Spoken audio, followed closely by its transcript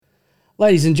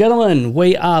Ladies and gentlemen,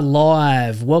 we are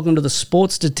live. Welcome to the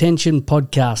Sports Detention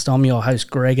podcast. I'm your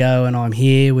host, Grego, and I'm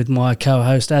here with my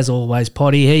co-host, as always,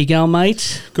 Potty. How you going,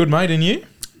 mate? Good, mate, and you?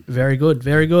 Very good,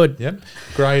 very good. Yep.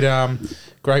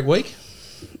 Great week.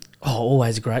 Oh,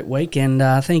 always a great week, and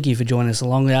thank you for joining us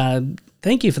along.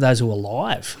 Thank you for those who are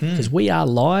live, because we are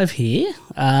live here.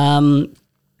 Yeah,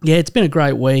 it's been a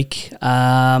great week.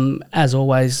 As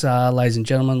always, ladies and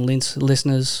gentlemen,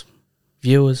 listeners,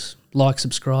 viewers, like,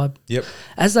 subscribe. Yep.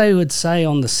 As they would say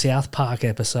on the South Park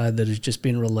episode that has just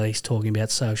been released talking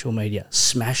about social media,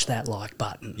 smash that like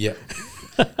button. Yep.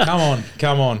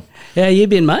 Come on. How you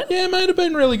been, mate? Yeah, mate, I've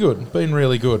been really good.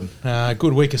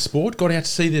 Good week of sport. Got out to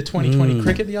see the 2020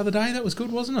 cricket the other day. That was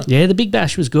good, wasn't it? Yeah, the Big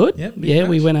Bash was good. Yep, yeah,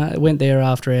 we went there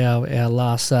after our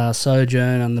last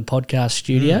sojourn on the podcast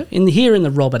studio, here in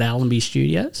the Robert Allenby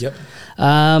studios. Yep.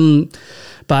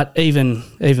 But even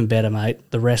better, mate,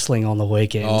 the wrestling on the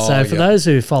weekend. Oh, so for those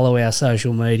who follow our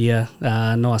social media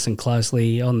nice and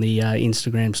closely on the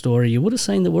Instagram story, you would have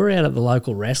seen that we're out at the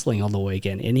local wrestling on the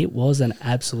weekend, and it was an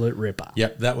absolute ripper.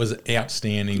 Yep, that was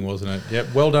outstanding, wasn't it? Yep,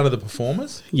 well done to the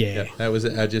performers. Yeah. Yep, that was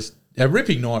just a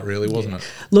ripping night, really, wasn't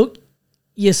it? Look,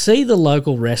 you see the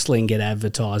local wrestling get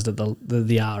advertised at the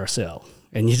RSL,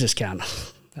 and you just can't,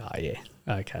 oh, yeah,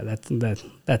 okay,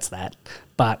 that's that.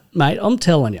 But, mate, I'm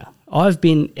telling you, I've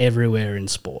been everywhere in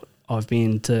sport. I've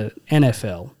been to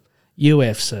NFL,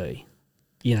 UFC,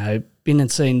 been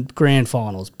and seen grand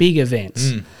finals, big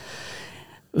events.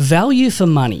 Value for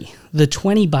money, the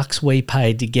 $20 we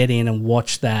paid to get in and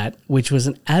watch that, which was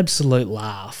an absolute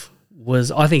laugh,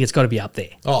 I think it's got to be up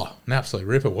there. Oh, an absolute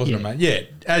ripper, wasn't it, mate? Yeah,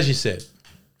 as you said,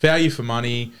 value for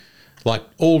money, like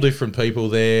all different people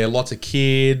there, lots of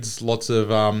kids, lots of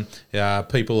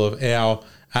people of our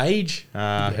age who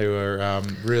are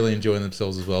really enjoying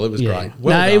themselves as well. It was great.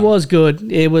 Well done. It was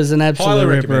good. It was an absolute Highly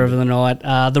ripper of recommended. the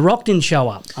night. The Rock didn't show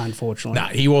up, unfortunately. No,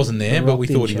 he wasn't there, but we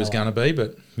Rock thought he didn't was show going to be,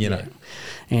 but, you know.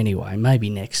 Anyway, maybe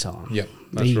next time. Yep,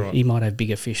 that's right. He might have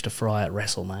bigger fish to fry at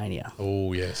WrestleMania.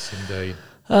 Oh, yes, indeed.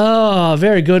 Oh,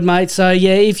 very good, mate. So,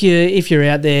 yeah, if you're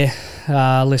out there,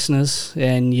 listeners,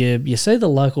 and you see the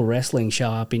local wrestling show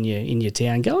up in your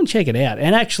town, go and check it out.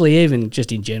 And actually, even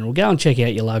just in general, go and check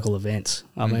out your local events.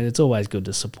 I mean, it's always good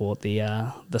to support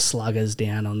the sluggers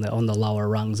down on the lower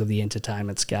rungs of the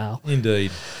entertainment scale.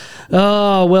 Indeed.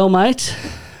 Oh, well, mate,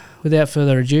 without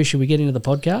further ado, should we get into the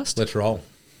podcast? Let's roll.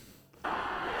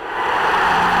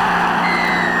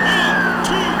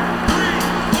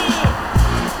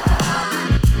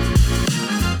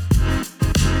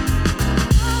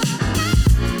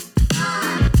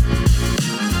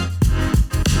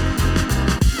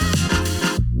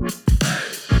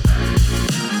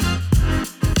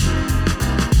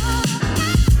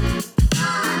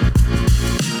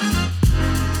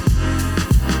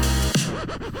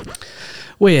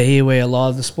 We are here, we are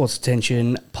live, the Sports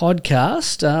Attention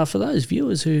podcast. For those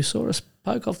viewers who saw us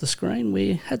poke off the screen,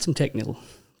 we had some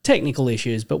technical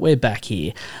issues, but we're back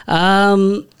here.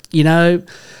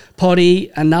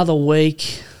 Potty, another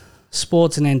week,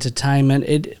 sports and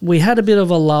entertainment. We had a bit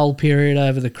of a lull period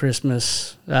over the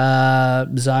Christmas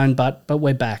zone, but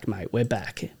we're back, mate, we're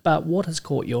back. But what has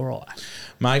caught your eye?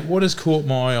 Mate, what has caught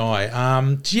my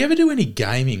eye? Did you ever do any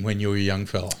gaming when you were a young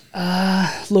fella?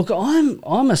 Look,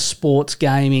 I'm a sports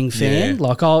gaming fan. Yeah.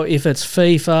 Like, if it's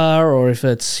FIFA or if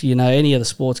it's any of the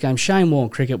sports games. Shane Warne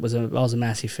cricket I was a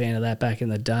massive fan of that back in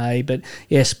the day. But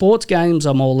yeah, sports games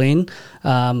I'm all in.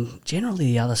 Generally,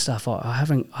 the other stuff I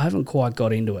haven't quite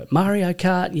got into it. Mario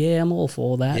Kart, yeah, I'm all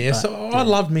for that. Yeah, so I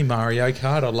loved me Mario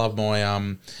Kart. I loved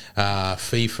my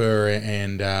FIFA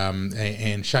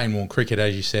and Shane Warne cricket,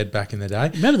 as you said, back in the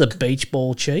day. Remember the beach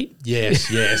ball cheat?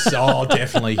 Yes. Oh,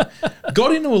 definitely.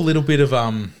 Got into a little bit of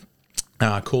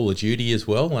Call of Duty as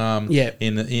well.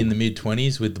 In the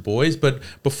mid-20s with the boys, but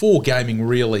before gaming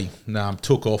really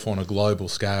took off on a global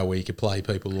scale where you could play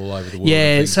people all over the world.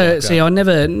 Yeah. So see, I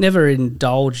never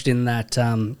indulged in that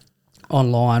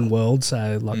online world.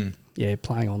 So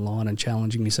playing online and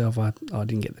challenging myself, I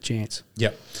didn't get the chance.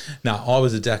 Yep. No, I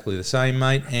was exactly the same,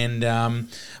 mate. And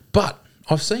but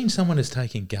I've seen someone has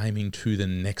taken gaming to the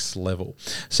next level.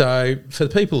 So for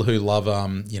the people who love,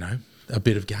 a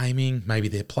bit of gaming, maybe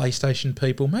they're PlayStation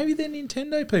people, maybe they're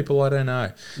Nintendo people, I don't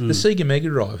know. The Sega Mega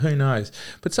Drive, who knows?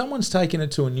 But someone's taken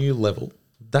it to a new level.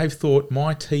 They've thought,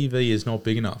 my TV is not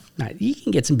big enough. Mate, you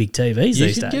can get some big TVs these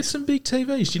days. You can get some big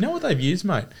TVs. Do you know what they've used,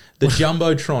 mate? The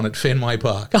Jumbotron at Fenway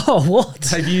Park. Oh, what?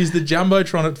 They've used the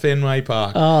Jumbotron at Fenway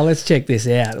Park. Oh, let's check this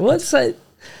out.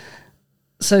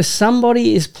 So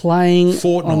somebody is playing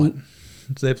Fortnite.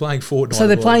 They're playing Fortnite. So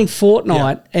they're playing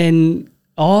Fortnite, and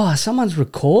Oh, someone's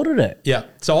recorded it. Yeah.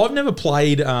 So I've never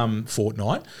played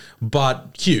Fortnite,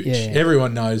 but huge. Yeah.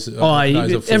 Everyone knows.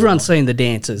 Everyone's seen the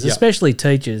dances, Yeah. especially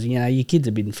teachers. You know, your kids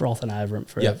have been frothing over them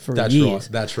for that's years. right.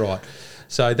 That's right.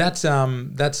 So that's the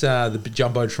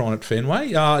Jumbotron at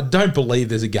Fenway. Don't believe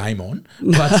there's a game on,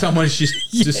 but someone's just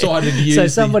decided to use. So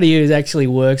somebody who actually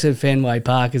works at Fenway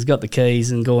Park has got the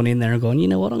keys and gone in there and gone, you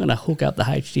know what, I'm going to hook up the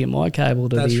HDMI cable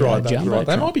to That's the right. That's Jumbotron. right.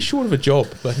 They might be short of a job,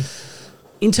 but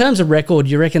in terms of record,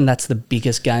 you reckon that's the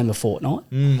biggest game of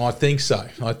Fortnite? I think so.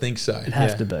 It'd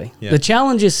have to be. Yeah. The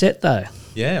challenge is set though.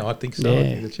 Yeah, I think so. Yeah. I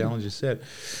think the challenge is set.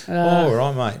 All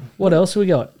right, mate. What else we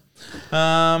got?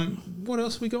 What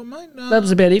else we got, mate? That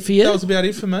was about it for you? That was about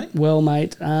it for me. Well,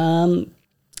 mate,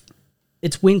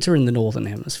 it's winter in the Northern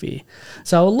Hemisphere.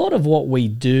 So a lot of what we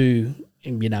do,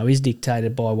 you know, is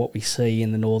dictated by what we see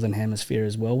in the Northern Hemisphere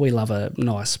as well. We love a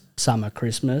nice summer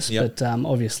Christmas, Yep. but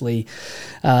obviously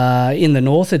in the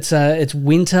north it's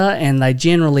winter and they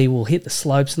generally will hit the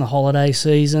slopes in the holiday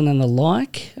season and the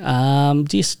like.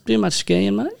 Do you do much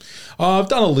skiing, mate? I've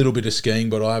done a little bit of skiing,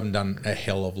 but I haven't done a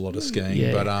hell of a lot of skiing.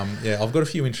 Yeah. But I've got a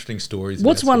few interesting stories.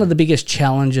 What's about one skiing. of the biggest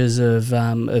challenges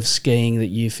of skiing that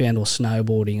you found, or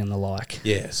snowboarding and the like?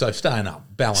 Yeah, so staying up,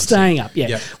 balancing. Staying up, yeah.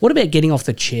 Yep. What about getting off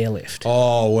the chairlift?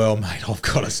 Oh, well, mate, I've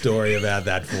got a story about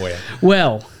that for you.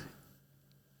 Well,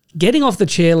 getting off the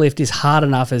chairlift is hard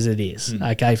enough as it is,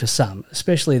 okay, for some,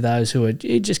 especially those who are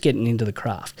just getting into the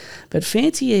craft. But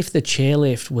fancy if the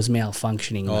chairlift was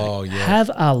malfunctioning, mate. Oh, yeah.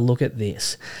 Have a look at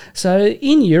this. So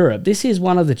in Europe, this is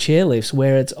one of the chairlifts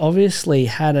where it's obviously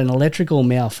had an electrical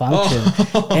malfunction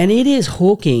and it is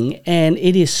hooking and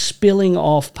it is spilling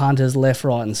off punters left,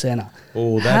 right and centre.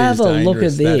 Oh, Have a look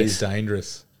at this. That is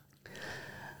dangerous.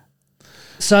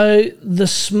 So the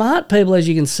smart people, as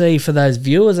you can see for those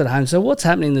viewers at home, so what's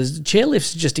happening is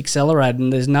chairlifts just accelerate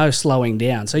and there's no slowing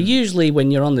down. So usually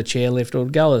when you're on the chairlift, it'll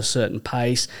go at a certain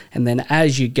pace and then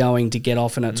as you're going to get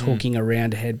off and it's hooking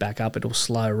around to head back up, it'll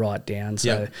slow right down.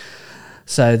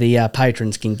 So the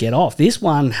patrons can get off. This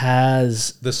one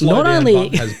has The slow down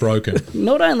button has broken.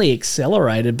 not only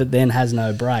accelerated, but then has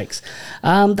no brakes.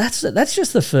 That's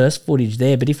just the first footage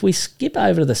there. But if we skip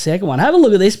over to the second one, have a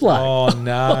look at this bloke. Oh,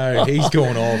 no. He's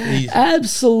gone off. He's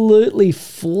Absolutely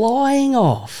flying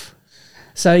off.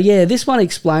 So, yeah, this one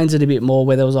explains it a bit more,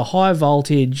 where there was a high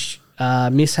voltage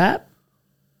mishap.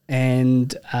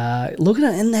 And look at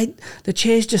it, and the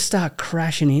chairs just start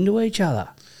crashing into each other.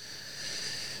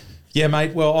 Yeah,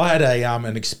 mate. Well, I had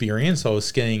an experience. I was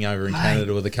skiing over in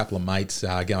Canada with a couple of mates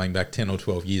going back 10 or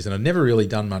 12 years, and I'd never really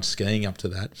done much skiing up to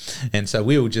that. And so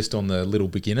we were just on the little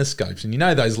beginner scopes. And you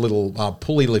know those little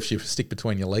pulley lifts you stick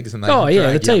between your legs? And they the drag you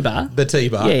up? T-bar. The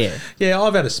T-bar. Yeah. Yeah,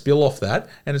 I've had a spill off that,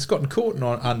 and it's gotten caught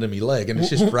under my leg, and it's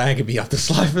just dragging me up the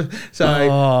slope.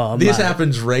 So this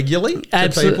happens regularly to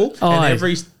people, and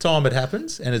every time it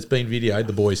happens, and it's been videoed,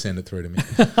 the boys send it through to me.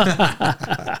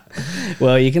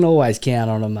 Well, you can always count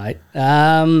on them, mate.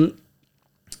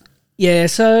 Yeah,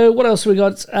 so what else we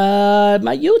got?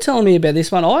 Mate, you were telling me about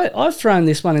this one. I've thrown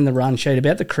this one in the run sheet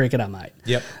about the cricketer, mate.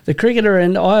 Yep. The cricketer,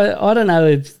 and I don't know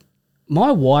if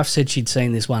my wife said she'd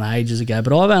seen this one ages ago,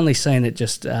 but I've only seen it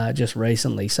just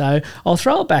recently. So I'll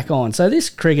throw it back on. So this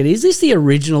cricket, is this the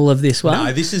original of this one?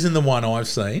 No, this isn't the one I've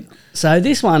seen. So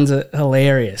this one's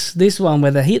hilarious. This one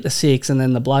where they hit the six and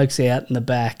then the bloke's out in the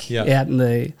back,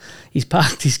 he's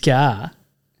parked his car.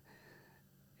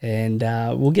 And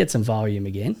we'll get some volume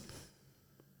again.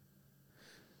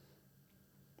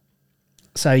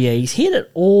 So, yeah, he's hit it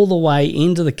all the way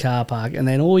into the car park, and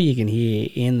then all you can hear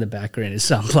in the background is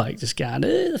some bloke just going,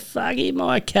 "Who the fuck hit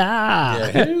my car?"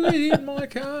 Yeah, who hit my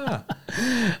car?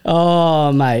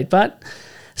 Oh, mate. But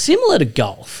similar to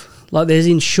golf, like there's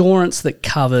insurance that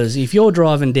covers if you're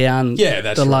driving down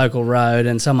the local road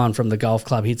and someone from the golf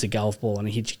club hits a golf ball and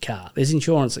it hits your car. There's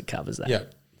insurance that covers that. Yeah.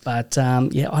 But,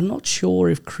 I'm not sure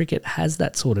if cricket has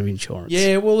that sort of insurance.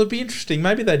 Yeah, well, it'd be interesting.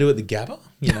 Maybe they do it at the Gabba,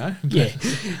 you know?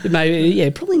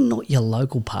 Probably not your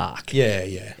local park.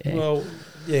 Yeah. Well,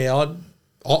 yeah,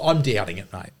 I'm doubting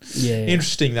it, mate. Yeah.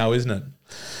 Interesting, though, isn't it?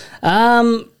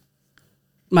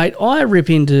 Mate, I rip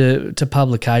into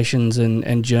publications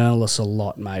and journalists a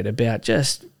lot, mate, about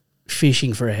just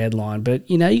fishing for a headline. But,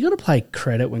 you got to play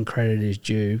credit when credit is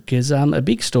due, because a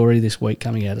big story this week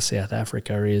coming out of South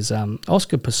Africa is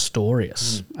Oscar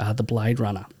Pistorius, the Blade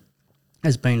Runner,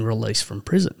 has been released from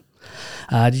prison.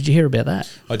 Did you hear about that?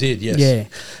 I did, yes. Yeah.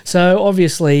 So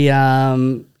obviously,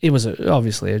 it was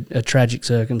obviously a tragic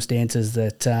circumstances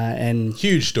that and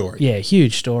Huge story. yeah,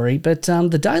 huge story. But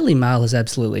the Daily Mail has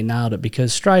absolutely nailed it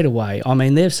because straight away, I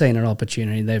mean, they've seen an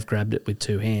opportunity and they've grabbed it with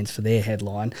two hands for their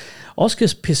headline. Oscar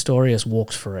Pistorius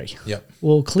walks free. Yep.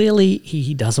 Well, clearly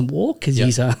he doesn't walk because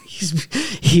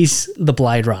he's the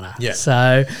Blade Runner. Yeah.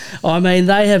 So, I mean,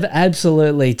 they have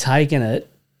absolutely taken it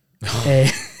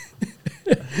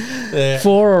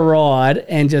for a ride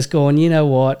and just gone, you know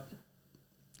what?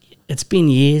 It's been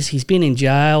years. He's been in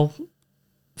jail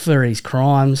for his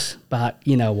crimes, but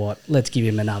you know what? Let's give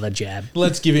him another jab.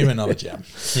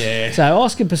 Yeah. So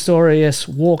Oscar Pistorius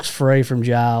walks free from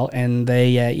jail, and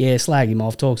they slag him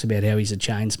off. Talks about how he's a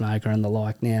chain smoker and the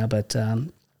like now, but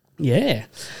yeah.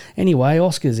 Anyway,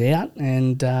 Oscar's out,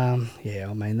 and I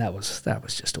mean that was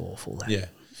just awful. Yeah,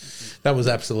 that was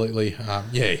absolutely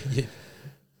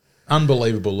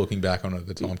unbelievable looking back on it at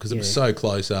the time because it was so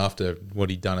close after what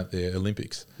he'd done at the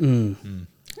Olympics. Not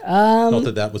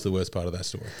that was the worst part of that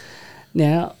story.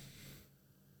 Now,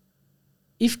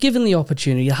 if given the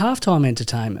opportunity, halftime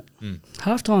entertainment.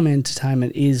 Halftime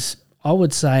entertainment is, I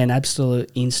would say, an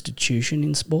absolute institution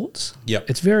in sports. Yep.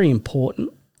 It's very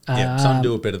important. Yeah, some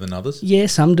do it better than others. Yeah,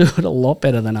 some do it a lot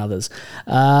better than others.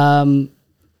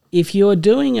 If you're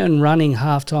doing and running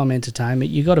halftime entertainment,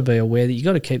 you've got to be aware that you've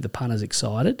got to keep the punters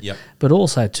excited. Yep. But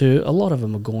also, too, a lot of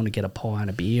them are going to get a pie and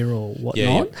a beer or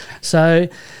whatnot. Yeah. So,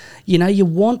 you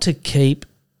want to keep,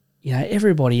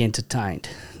 everybody entertained.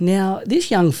 Now, this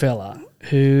young fella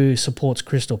who supports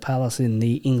Crystal Palace in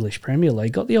the English Premier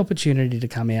League got the opportunity to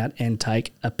come out and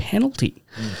take a penalty.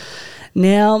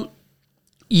 Now,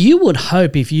 you would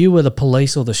hope if you were the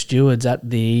police or the stewards at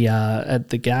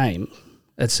the game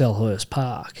at Selhurst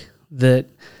Park that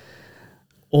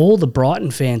all the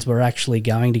Brighton fans were actually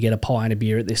going to get a pie and a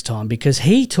beer at this time because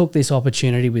he took this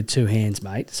opportunity with two hands,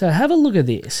 mate. So have a look at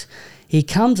this. He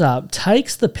comes up,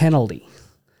 takes the penalty.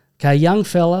 Okay, young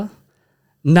fella,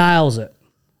 nails it.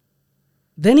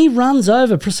 Then he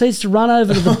proceeds to run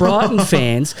over to the Brighton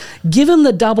fans, give him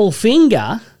the double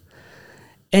finger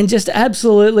and just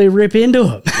absolutely rip into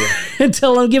him and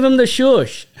tell him, give him the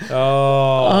shush.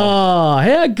 Oh,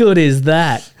 how good is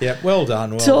that? Yeah, well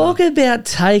done. Talk about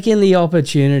taking the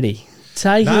opportunity.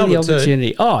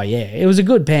 Oh, yeah, it was a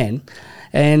good pen.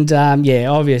 And,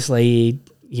 obviously,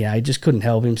 he just couldn't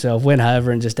help himself, went over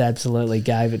and just absolutely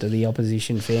gave it to the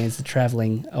opposition fans, the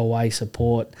travelling away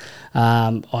support.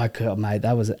 Mate,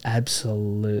 that was an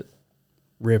absolute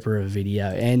ripper of video.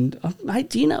 And,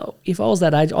 mate, do you know, if I was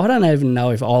that age, I don't even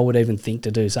know if I would even think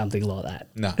to do something like that.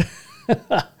 No.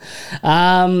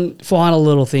 Final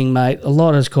little thing, mate. A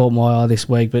lot has caught my eye this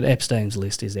week, but Epstein's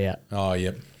list is out. Oh,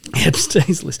 yep.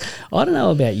 Epstein's list. I don't know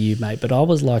about you, mate, but I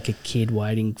was like a kid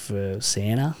waiting for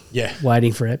Santa. Yeah.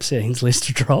 Waiting for Epstein's list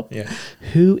to drop. Yeah.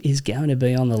 Who is going to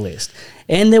be on the list?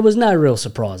 And there was no real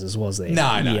surprises, was there? No,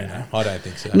 I don't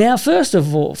think so. Now, first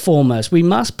of foremost, we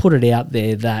must put it out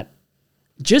there that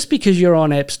just because you're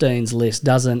on Epstein's list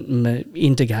doesn't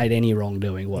indicate any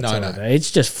wrongdoing whatsoever. No. It's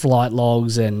just flight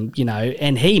logs and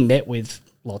he met with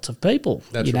lots of people.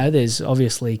 That's right. There's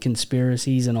obviously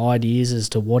conspiracies and ideas as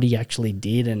to what he actually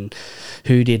did and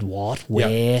who did what,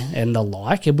 where, and the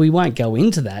like. And we won't go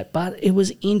into that, but it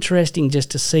was interesting just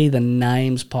to see the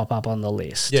names pop up on the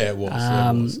list. Yeah, it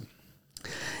was.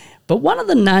 But one of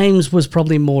the names was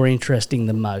probably more interesting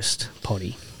than most,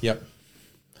 Poddy. Yep.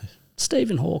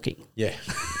 Stephen Hawking. Yeah.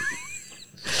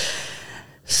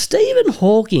 Stephen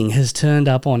Hawking has turned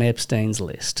up on Epstein's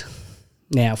list.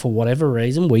 Now, for whatever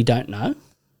reason, we don't know.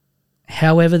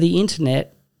 However, the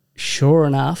internet, sure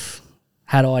enough,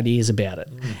 had ideas about it.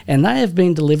 And they have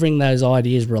been delivering those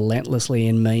ideas relentlessly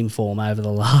in meme form over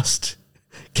the last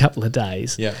couple of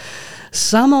days. Yeah.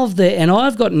 Some of the, and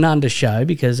I've got none to show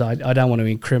because I don't want to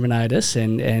incriminate us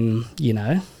and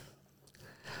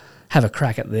have a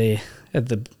crack at the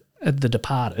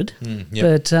Departed.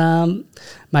 Yep. But,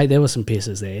 mate, there were some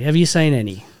pisses there. Have you seen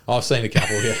any? I've seen a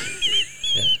couple, yeah.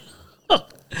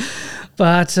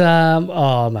 But,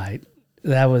 mate,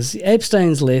 that was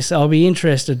Epstein's list. I'll be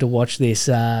interested to watch this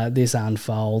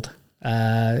unfold.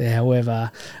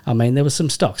 However, I mean, there was some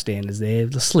stock standards there.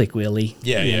 The Slick Willie,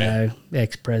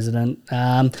 ex-president.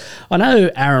 I know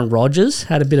Aaron Rodgers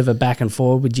had a bit of a back and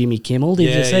forward with Jimmy Kimmel.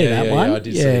 Did you see that one? Yeah, I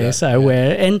did see that. So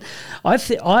and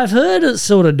I've heard a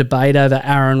sort of debate over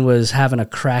Aaron was having a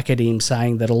crack at him,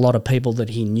 saying that a lot of people that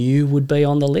he knew would be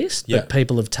on the list, but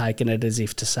people have taken it as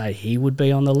if to say he would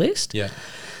be on the list. Yeah.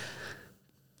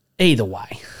 Either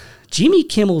way, Jimmy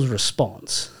Kimmel's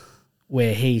response,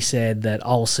 where he said that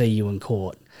I'll see you in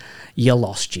court, you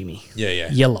lost, Jimmy.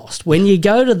 Yeah. You lost. When you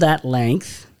go to that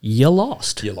length, you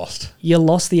lost. You lost. You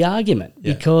lost the argument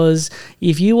Yeah. because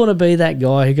if you want to be that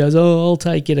guy who goes, oh, I'll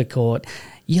take you to court,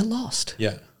 you lost.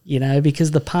 Yeah. You know,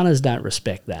 because the punters don't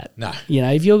respect that. No. You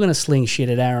know, if you're going to sling shit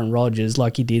at Aaron Rodgers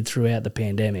like you did throughout the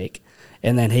pandemic,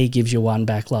 and then he gives you one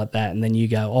back like that, and then you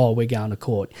go, oh, we're going to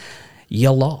court,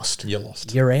 you lost. You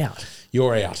lost. You're out.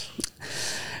 You're out.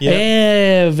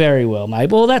 Yeah, very well,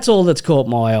 mate. Well, that's all that's caught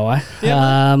my eye.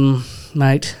 Yeah,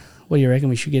 mate, what do you reckon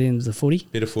we should get into the footy?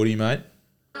 Bit of footy, mate.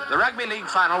 The Rugby League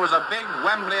final was a big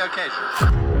Wembley occasion.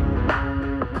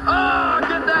 Oh,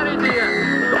 get that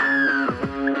Indian!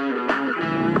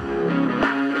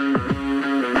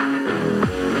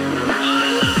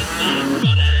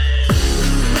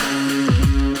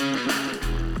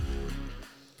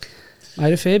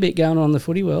 Mate, a fair bit going on in the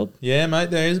footy world. Yeah, mate,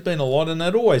 there has been a lot, and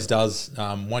it always does.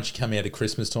 Once you come out of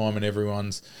Christmas time and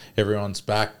everyone's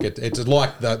back, it's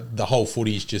like the whole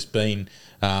footy's just been,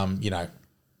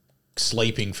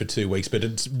 sleeping for 2 weeks.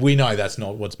 But we know that's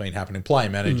not what's been happening. Player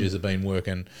managers have been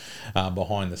working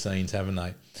behind the scenes, haven't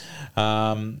they?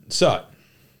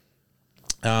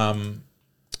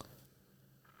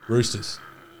 Roosters.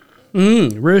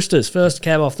 Roosters, first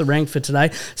cab off the rank for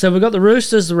today. So we've got the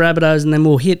Roosters, the Rabbitohs, and then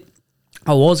we'll hit.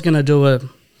 I was going to do a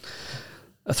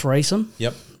threesome.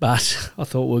 Yep. But I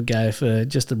thought we'd go for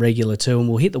just the regular two, and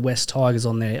we'll hit the West Tigers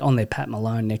on their Pat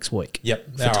Malone next week.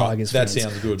 Yep. For All right. Tigers That fans.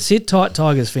 sounds good. Sit tight,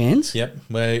 Tigers fans. Yep.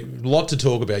 Well, a lot to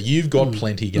talk about. You've got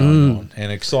plenty going on,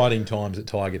 and exciting times at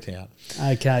Tiger Town.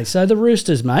 Okay, so the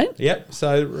Roosters, mate. Yep.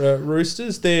 So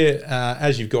Roosters, they're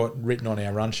as you've got written on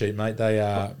our run sheet, mate. They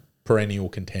are perennial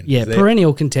contenders. Yeah, They're-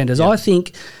 perennial contenders. Yep. I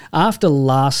think after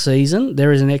last season,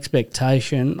 there is an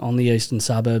expectation on the eastern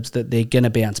suburbs that they're going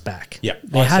to bounce back. Yep,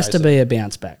 There I'd has say to so. be a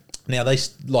bounce back. Now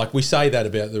we say that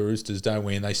about the Roosters, don't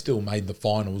we? And they still made the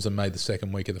finals and made the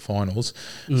second week of the finals.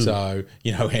 So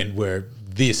and we're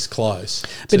this close.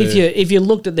 But to- if you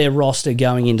looked at their roster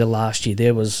going into last year,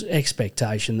 there was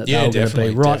expectation that Yeah, they were going to be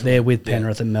definitely, right there with yeah.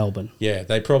 Penrith and Melbourne. yeah,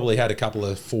 they probably had a couple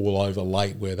of fall over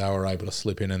late where they were able to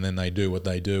slip in, and then they do what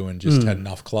they do and just had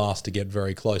enough class to get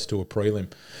very close to a prelim.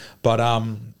 But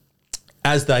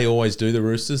as they always do, the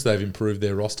Roosters, they've improved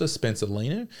their roster. Spencer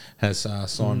Lenu has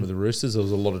signed with the Roosters. There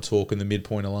was a lot of talk in the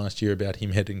midpoint of last year about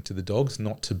him heading to the Dogs,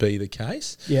 not to be the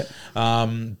case. Yep.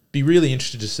 Be really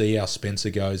interested to see how Spencer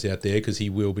goes out there, because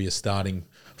he will be a starting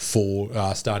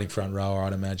front rower,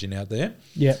 I'd imagine, out there.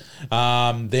 Yep.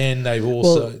 Then they've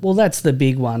also... Well, that's the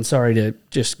big one. Sorry to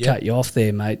just Yep. cut you off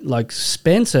there, mate. Like,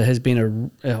 Spencer has been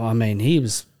he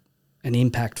was an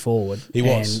impact forward. He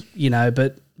was. And,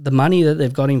 but the money that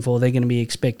they've got him for, they're going to be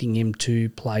expecting him to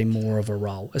play more of a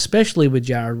role, especially with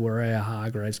Jared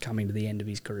Warrior-Hargraves coming to the end of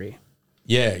his career.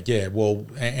 Yeah. Well,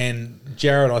 and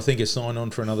Jared, I think, is signed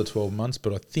on for another 12 months,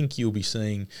 but I think you'll be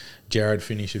seeing Jared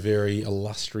finish a very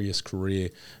illustrious career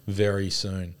very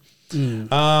soon.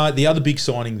 The other big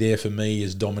signing there for me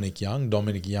is Dominic Young.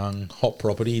 Dominic Young, hot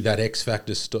property, that X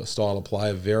Factor style of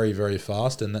player, very, very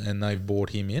fast, and they've bought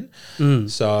him in.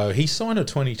 So he's signed at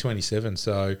 2027.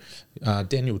 So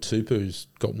Daniel Tupu's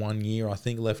got 1 year, I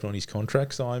think, left on his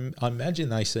contract. So I imagine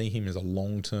they see him as a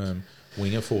long-term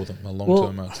winger for them, a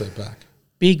long-term outside back.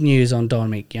 Big news on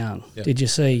Dominic Young. Yep. Did you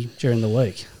see during the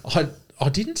week? I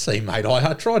didn't see, mate.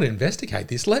 I tried to investigate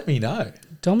this. Let me know.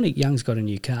 Dominic Young's got a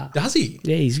new car. Does he?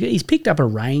 Yeah, he's picked up a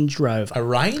Range Rover. A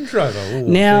Range Rover? Ooh,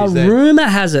 Now, geez, that- rumour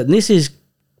has it, and this is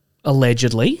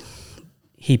allegedly,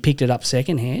 he picked it up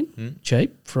second-hand,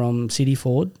 cheap, from City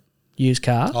Ford, used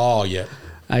car. Oh, yeah.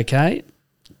 Okay.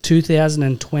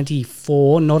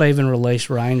 2024, not even released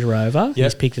Range Rover. Yep.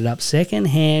 He's picked it up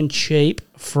second-hand, cheap,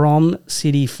 from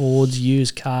City Ford's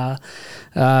used car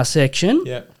section.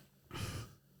 Yeah.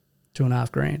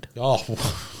 $2,500.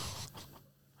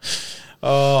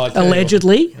 Oh, I tell you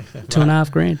Allegedly,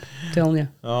 $2,500. Telling you.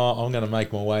 what. Oh, I'm going to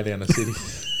make my way down to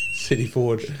City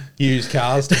Ford used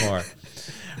cars tomorrow.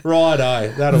 Righto.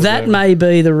 That do. may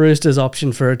be the Roosters'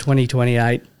 option for a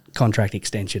 2028 contract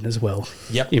extension as well.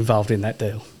 Yep. Involved in that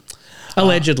deal.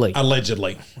 Allegedly.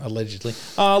 Allegedly.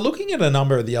 Looking at a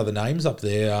number of the other names up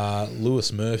there,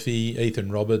 Lewis Murphy, Ethan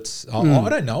Roberts. I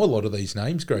don't know a lot of these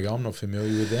names, Greg. I'm not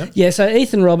familiar with them. Yeah, so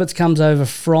Ethan Roberts comes over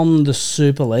from the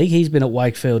Super League. He's been at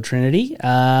Wakefield Trinity.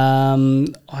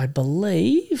 I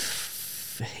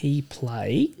believe he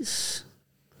plays.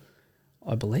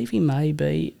 I believe he may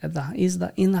be at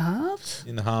in the halves.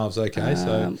 In the halves, okay.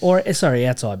 Outside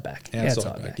back.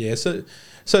 Outside back. Yeah,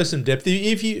 so some depth.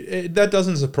 If you that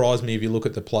doesn't surprise me if you look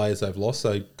at the players they've lost.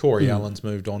 So Corey Allen's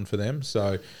moved on for them,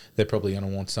 so they're probably going to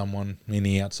want someone in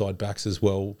the outside backs as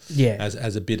well, Yeah.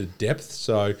 as a bit of depth.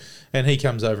 So, and he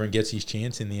comes over and gets his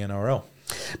chance in the NRL.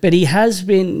 But he has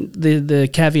been the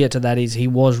caveat to that is he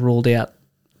was ruled out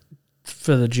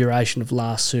for the duration of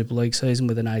last Super League season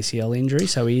with an ACL injury,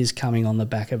 so he is coming on the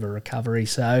back of a recovery.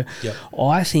 So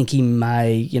I think he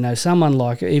may, someone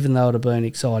like, even though it would have been an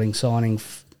exciting signing,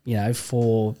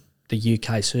 for the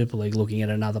UK Super League, looking at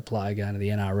another player going to the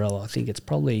NRL, I think it's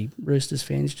probably Roosters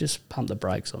fans just pump the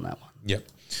brakes on that one.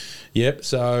 Yep.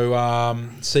 So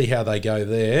see how they go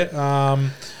there.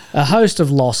 A host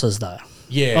of losses, though.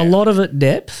 Yeah. A lot of it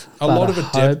depth.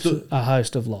 A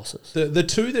host of losses. The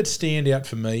two that stand out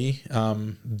for me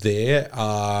there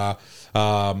are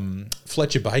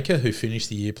Fletcher Baker, who finished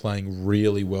the year playing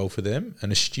really well for them,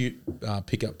 an astute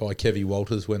pickup by Kevy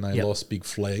Walters when they lost Big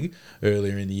Flegg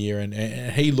earlier in the year, and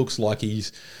he looks like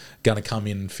he's going to come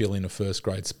in and fill in a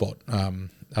first-grade spot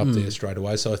up there straight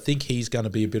away. So I think he's going to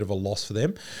be a bit of a loss for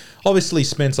them. Obviously,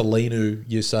 Spencer Linu,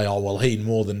 you say, oh, well, he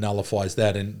more than nullifies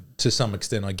that, and to some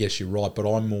extent, I guess you're right, but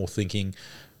I'm more thinking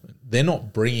they're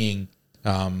not bringing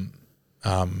Spencer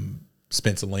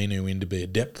Linu in to be a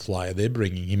depth player. They're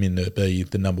bringing him in to be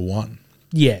the number one.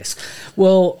 Yes.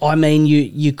 Well, I mean,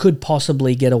 you could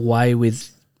possibly get away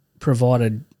with,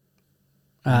 provided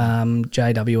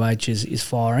JWH is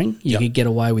firing, you could get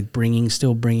away with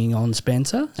still bringing on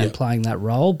Spencer and playing that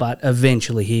role, but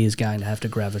eventually he is going to have to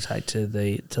gravitate to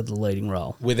the leading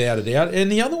role. Without a doubt.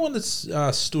 And the other one that's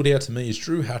stood out to me is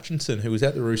Drew Hutchinson, who was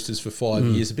at the Roosters for 5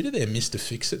 years, a bit of their Mr.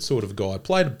 Fix-It sort of guy.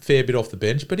 Played a fair bit off the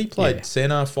bench, but he played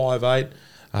centre, 5'8",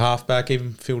 a halfback,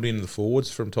 even filled in the forwards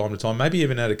from time to time, maybe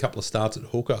even had a couple of starts at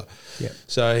hooker. Yep.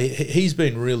 So he's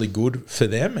been really good for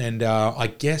them, and I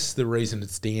guess the reason it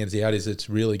stands out is it's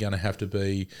really going to have to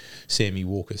be Sammy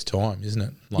Walker's time,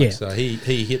 isn't it? So he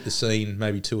hit the scene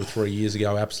maybe 2 or 3 years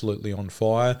ago, absolutely on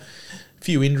fire. A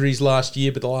few injuries last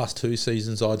year, but the last 2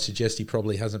 seasons I'd suggest he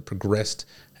probably hasn't progressed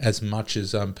as much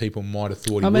as people might have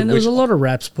thought he would. I mean, there was a lot of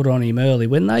raps put on him early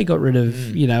when they got rid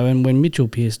of, and when Mitchell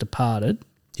Pearce departed.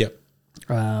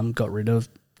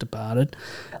 Departed.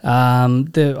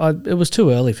 It was too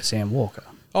early for Sam Walker.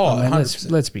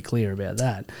 Let's be clear about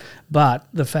that. But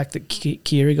the fact that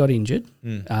Keary got injured,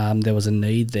 there was a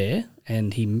need there,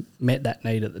 and he met that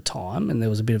need at the time, and there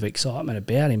was a bit of excitement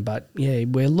about him. But,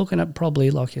 we're looking at probably,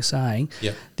 like you're saying,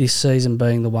 this season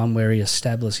being the one where he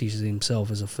establishes himself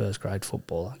as a first-grade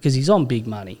footballer, because he's on big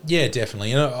money. Yeah,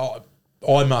 definitely. And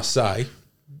I must say,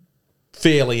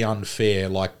 fairly unfair,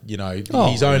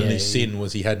 his only sin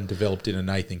was he hadn't developed in a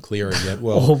Nathan Cleary yet.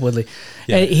 Well,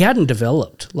 he hadn't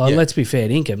developed. Let's be fair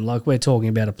to Ingham. We're talking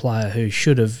about a player who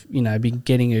should have, been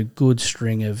getting a good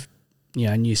string of,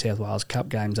 New South Wales Cup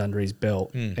games under his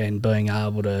belt and being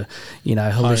able to,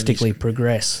 holistically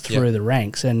progress through the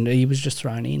ranks, and he was just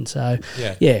thrown in. So,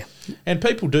 And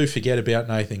people do forget about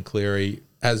Nathan Cleary,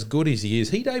 as good as he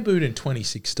is. He debuted in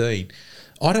 2016.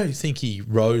 I don't think he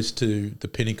rose to the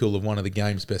pinnacle of one of the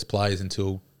game's best players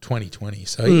until 2020.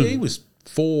 So he was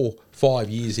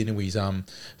 4-5 years into his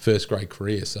first grade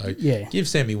career. So give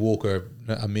Sammy Walker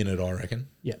a minute, I reckon.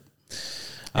 Yeah.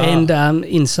 And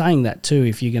in saying that too,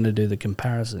 if you're going to do the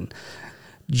comparison,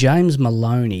 James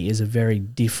Maloney is a very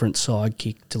different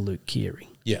sidekick to Luke Keary.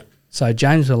 Yeah. So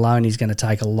James Maloney's going to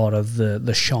take a lot of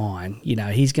the shine.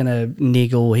 He's going to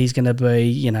niggle. He's going to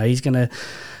be, he's going to...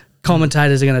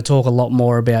 Commentators are going to talk a lot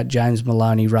more about James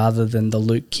Maloney rather than the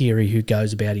Luke Keary who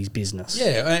goes about his business.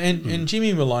 Yeah, and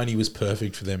Jimmy Maloney was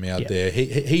perfect for them out there.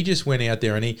 He just went out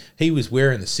there and he was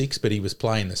wearing the 6, but he was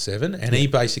playing the 7, and he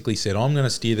basically said, I'm going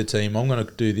to steer the team, I'm going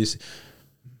to do this.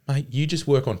 Mate, you just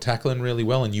work on tackling really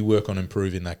well and you work on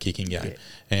improving that kicking game. Yeah.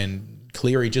 And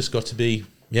Cleary just got to be,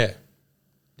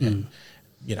 and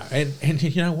you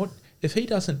know what? If he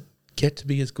doesn't get to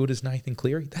be as good as Nathan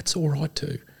Cleary, that's all right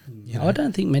too. I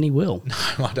don't think many will. No,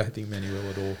 I don't think many will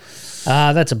at all.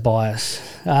 That's a bias.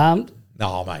 No,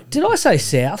 mate. Did I say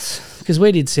Souths? Because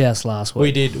we did Souths last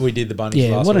week. We did the Bunnies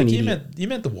last what week. An idiot. You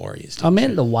meant the Warriors. I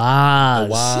meant the Wars.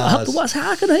 The Wars.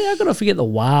 How could I forget the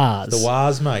Wars? The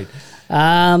Wars, mate.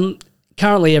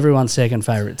 Currently everyone's second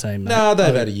favourite team, mate. No,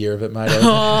 they've had a year of it, mate.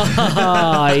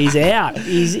 He's out.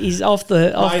 He's off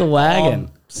the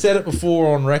wagon. Said it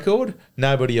before on record.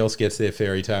 Nobody else gets their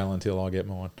fairy tale until I get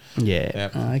mine. Yeah.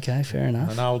 Yep. Okay, fair enough.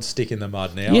 An old stick in the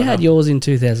mud now. You had yours in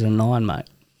 2009, mate.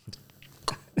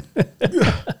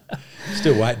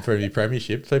 Still waiting for a new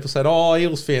premiership. People said,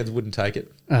 Eels fans wouldn't take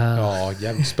it. You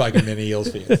haven't spoken to many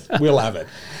Eels fans. We'll have it.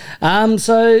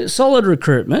 So, solid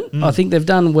recruitment. I think they've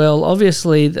done well.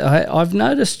 Obviously, I've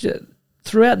noticed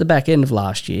throughout the back end of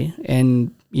last year,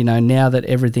 and, now that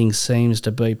everything seems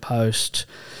to be post...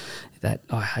 that,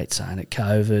 I hate saying it,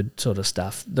 COVID sort of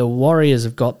stuff. The Warriors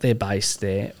have got their base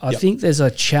there. I think there's a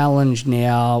challenge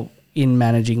now in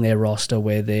managing their roster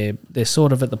where they're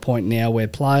sort of at the point now where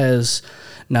players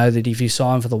know that if you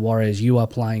sign for the Warriors, you are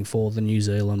playing for the New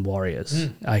Zealand Warriors.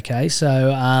 Okay,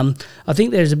 so I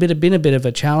think there's been a bit of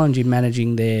a challenge in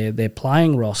managing their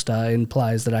playing roster and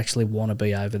players that actually want to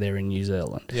be over there in New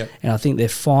Zealand. Yep. And I think they're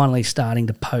finally starting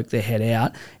to poke their head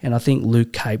out. And I think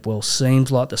Luke Capewell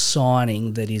seems like the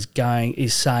signing that is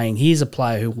saying here's a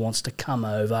player who wants to come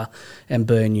over and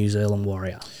be a New Zealand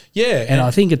Warrior. Yeah, and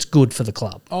I think it's good for the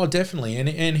club. Oh, definitely,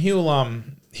 and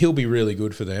he'll be really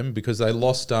good for them because they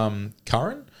lost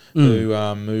Curran,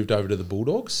 who moved over to the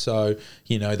Bulldogs. So,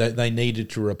 they needed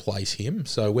to replace him.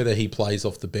 So whether he plays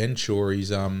off the bench or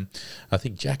he's, I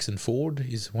think Jackson Ford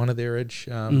is one of their edge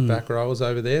back rowers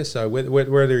over there. So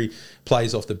whether he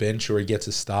plays off the bench or he gets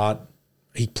a start,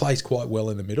 he plays quite well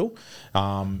in the middle.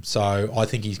 So I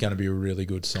think he's going to be a really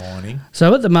good signing.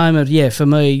 So at the moment, for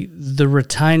me, the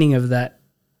retaining of that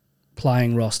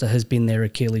playing roster has been their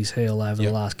Achilles heel over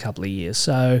the last couple of years.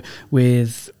 So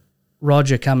with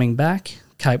Roger coming back,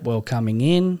 Capewell coming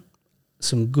in,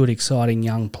 some good exciting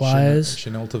young players.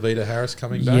 Chanel Tavita Harris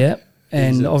coming back. Yep.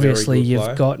 And obviously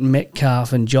you've got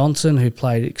Metcalf and Johnson, who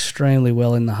played extremely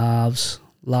well in the halves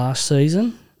last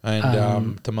season.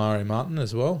 And Tamari Martin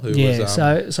as well. Who was,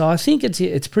 so I think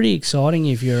it's pretty exciting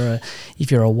if you're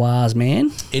a Wars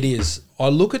man. It is. I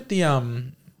look at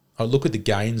the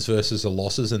gains versus the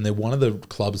losses, and they're one of the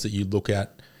clubs that you look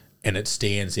at and it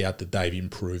stands out that they've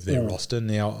improved their roster.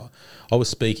 Now, I was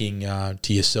speaking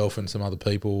to yourself and some other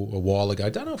people a while ago. I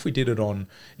don't know if we did it on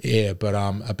air, but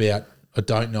about I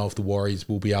don't know if the Warriors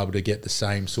will be able to get the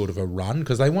same sort of a run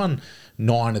because they won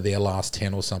 9 of their last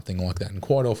 10 or something like that. And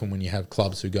quite often when you have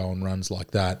clubs who go on runs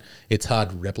like that, it's hard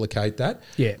to replicate that.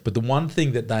 Yeah. But the one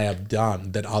thing that they have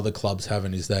done that other clubs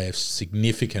haven't is they have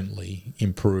significantly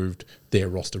improved their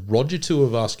roster. Roger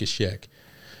Tuivasa-Sheck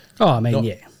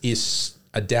is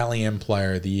a Dally M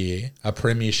Player of the Year, a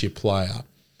Premiership player.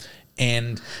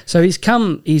 And so he's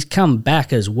come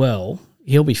back as well.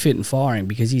 He'll be fit and firing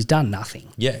because he's done nothing.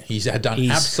 Yeah, he's done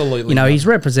absolutely nothing. He's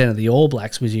represented the All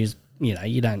Blacks, which is, you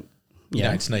don't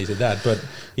sneeze at that, but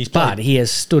he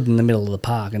has stood in the middle of the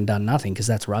park and done nothing because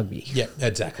that's rugby. Yeah,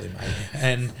 exactly, mate.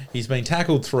 And he's been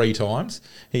tackled 3 times.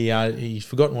 He's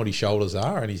forgotten what his shoulders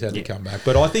are, and he's had to come back.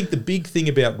 But I think the big thing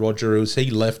about Roger is he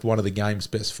left one of the game's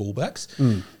best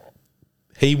fullbacks.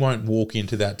 He won't walk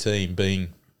into that team being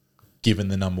given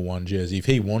the number 1 jersey. If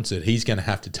he wants it, he's going to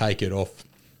have to take it off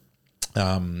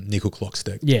Nickel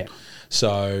Clockstick. Yeah.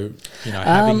 So,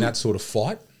 having that sort of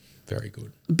fight, very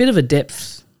good. A bit of a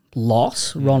depth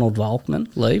loss. Ronald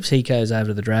Volkman leaves. He goes over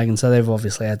to the Dragons. So they've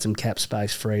obviously had some cap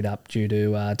space freed up due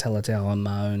to Talatau and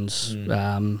Moan's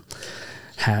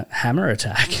hammer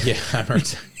attack. Yeah, hammer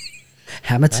attack.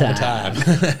 Hammer time.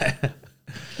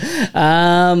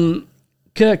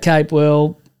 Kurt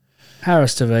Capewell,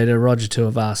 Harris Tavita, Roger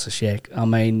Tuivasa-Sheck. I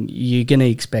mean, you're going to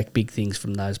expect big things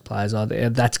from those players.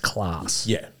 That's class.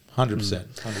 Yeah, 100%.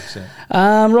 100%.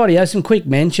 Rightio, some quick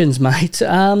mentions, mate.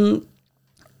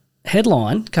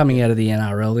 Headline coming out of the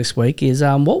NRL this week is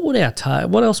what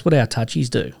else would our touchies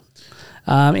do?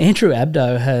 Andrew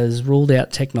Abdo has ruled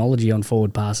out technology on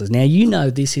forward passes. Now,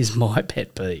 this is my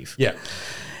pet peeve. Yeah.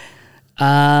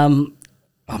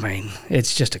 I mean,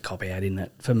 it's just a cop-out, isn't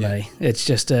it, for me? It's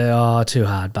just too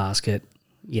hard basket,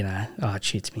 it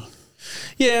shits me.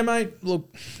 Yeah, mate, look,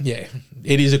 it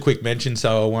is a quick mention,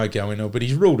 so I won't go into it, but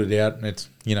he's ruled it out, and it's,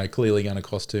 clearly going to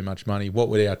cost too much money. What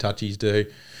would our touchies do?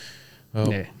 Well,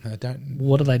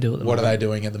 what do they do at the moment? What are they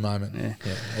doing at the moment? Yeah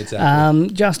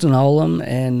exactly. Justin Olam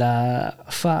and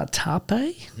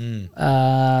Fa'atape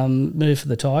move for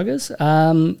the Tigers.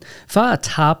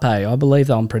 Fa'atape, I believe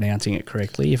I'm pronouncing it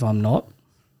correctly. If I'm not,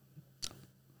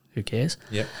 who cares?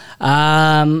 Yep.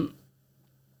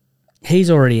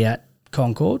 He's already at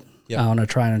Concord. Yep. On a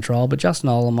train and trial, but Justin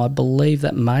Olam, I believe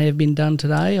that may have been done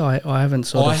today. I haven't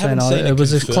seen it. It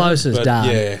was as close as done.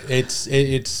 Yeah,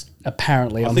 it's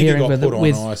apparently I'm hearing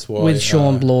with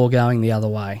Sean Bloor going the other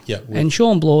way. Yeah, and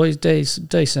Sean Bloor is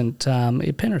decent.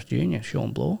 Penrith Junior,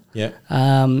 Sean Bloor. Yeah,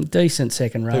 decent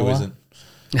second rower. Who isn't?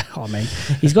 I mean,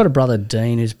 he's got a brother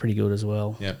Dean who's pretty good as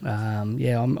well. Yeah,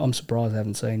 I'm surprised I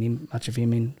haven't seen much of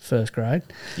him in first grade.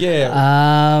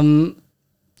 Yeah.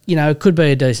 It could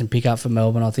be a decent pickup for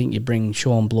Melbourne. I think you bring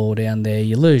Sean Bloor down there.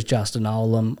 You lose Justin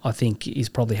Olam. I think he's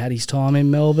probably had his time in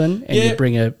Melbourne, and you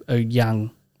bring a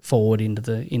young forward into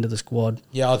the squad.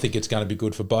 Yeah, I think it's going to be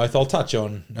good for both. I'll touch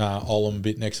on Olam a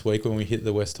bit next week when we hit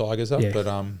the West Tigers up. Yeah. But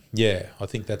I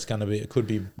think it could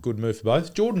be a good move for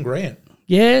both. Jordan Grant.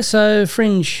 Yeah, so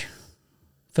fringe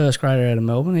first grader out of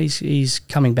Melbourne. He's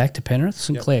coming back to Penrith,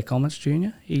 St Clair Comets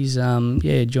Junior. He's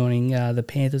joining the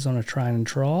Panthers on a training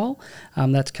trial.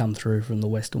 That's come through from the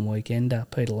Western Weekender.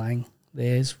 Peter Lang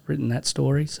there's written that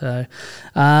story. So,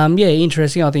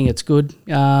 interesting. I think it's good.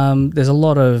 There's a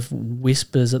lot of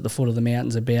whispers at the foot of the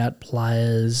mountains about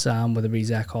players, whether it be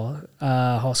Zach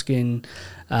Hoskin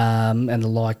and the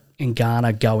like in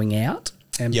Ghana going out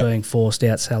and being forced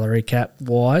out salary cap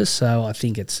wise. So I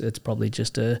think it's probably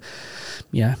just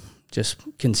just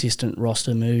consistent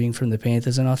roster moving from the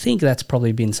Panthers. And I think that's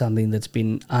probably been something that's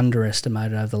been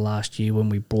underestimated over the last year when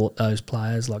we brought those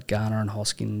players like Garner and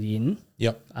Hoskin in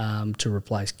to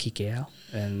replace Kickow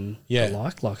and the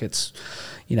like. Like it's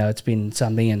been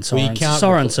something, and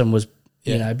Sorensen was,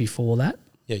 before that.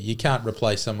 Yeah, you can't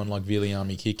replace someone like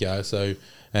Viliami Kickow, so...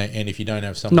 And if you don't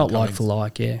have someone... Not like for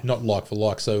like, yeah. Not like for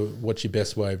like. So what's your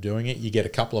best way of doing it? You get a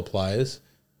couple of players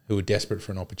who are desperate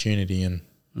for an opportunity and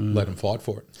let them fight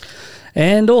for it.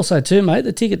 And also too, mate,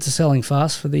 the tickets are selling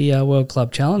fast for the World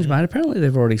Club Challenge, mate. Apparently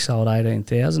they've already sold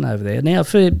 18,000 over there. Now,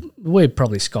 we'd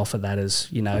probably scoff at that as,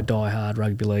 die-hard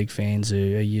rugby league fans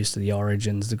who are used to the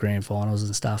Origins, the Grand Finals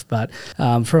and stuff. But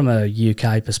from a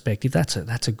UK perspective, that's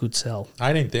a good sell.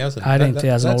 18,000.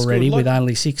 18,000 already with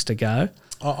only 6 to go.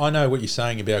 I know what you're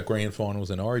saying about grand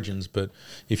finals and origins, but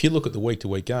if you look at the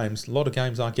week-to-week games, a lot of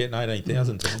games aren't getting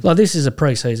 18,000. Well, this is a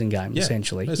pre-season game,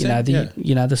 essentially.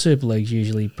 The Super League's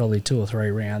usually probably 2 or 3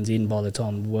 rounds in by the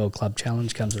time the World Club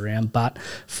Challenge comes around. But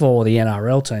for the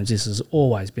NRL teams, this has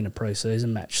always been a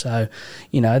pre-season match. So,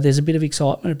 there's a bit of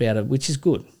excitement about it, which is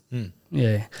good.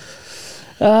 Yeah.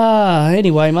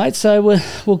 Anyway, mate, so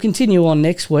we'll continue on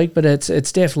next week, but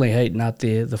it's definitely heating up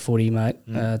the footy, mate.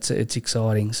 It's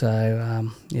exciting. So,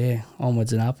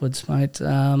 onwards and upwards, mate.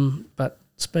 But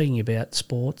speaking about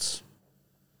sports,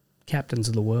 Captains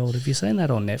of the World, have you seen that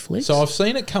on Netflix? So I've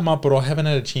seen it come up, but I haven't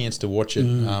had a chance to watch it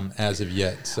as of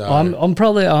yet. So I'm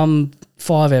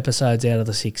 5 episodes out of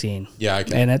the 6 in. Yeah,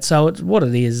 okay. And what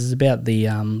it is about the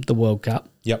World Cup.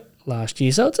 Yep. Last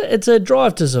year, so it's a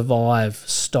Drive to Survive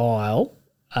style.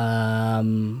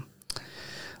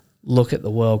 Look at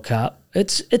the World Cup.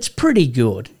 It's pretty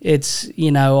good. It's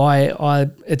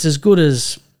it's as good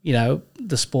as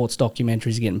the sports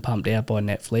documentaries getting pumped out by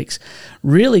Netflix.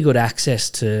 Really good access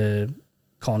to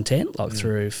content like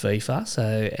through FIFA,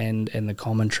 so and the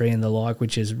commentary and the like,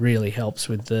 which really helps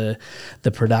with the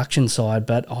production side.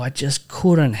 But I just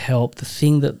couldn't help. The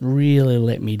thing that really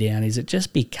let me down is it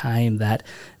just became that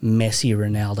Messi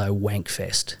Ronaldo wank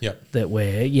fest. That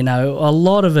where a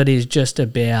lot of it is just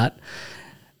about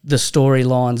the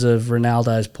storylines of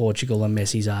Ronaldo's Portugal and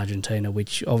Messi's Argentina,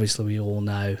 which obviously we all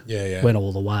know went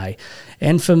all the way.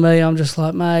 And for me, I'm just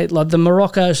like, mate, like the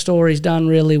Morocco story's done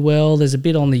really well. There's a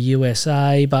bit on the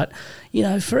USA, but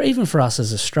for us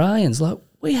as Australians, like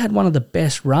we had one of the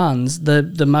best runs,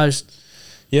 the most.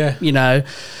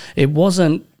 It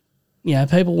wasn't.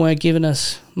 People weren't giving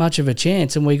us much of a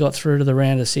chance, and we got through to the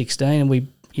round of 16, and we,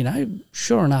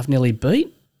 sure enough, nearly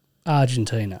beat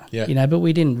Argentina, but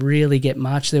we didn't really get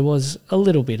much. There was a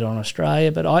little bit on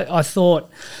Australia, but I thought,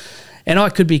 and I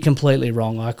could be completely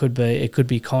wrong, it could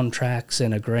be contracts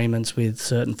and agreements with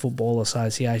certain football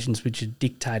associations which have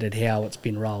dictated how it's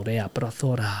been rolled out, but I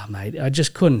thought, mate, I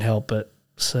just couldn't help but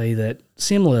see that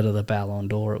similar to the Ballon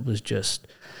d'Or, it was just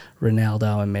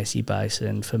Ronaldo and Messi base,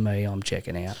 and for me, I'm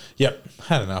checking out. Yep,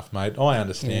 had enough, mate. I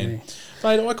understand.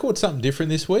 Mate, I caught something different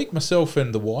this week. Myself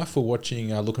and the wife were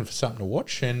watching, looking for something to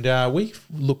watch, and we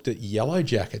looked at Yellow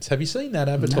Jackets. Have you seen that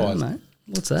advertised? No, mate.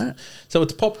 What's that? So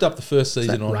it's popped up the first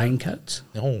season on raincoats.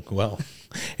 Oh well,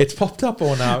 it's popped up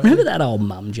on. Remember that old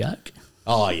mum joke?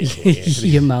 Oh yeah.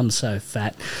 Your mum's so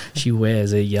fat, she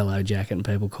wears a yellow jacket, and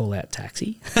people call out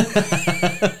taxi.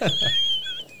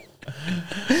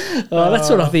 That's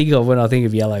what I think of when I think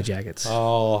of Yellow Jackets.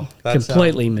 Oh, that's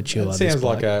completely mature. That sounds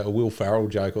like a Will Ferrell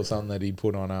joke or something that he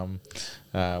put on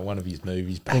one of his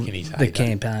movies back in his heyday. The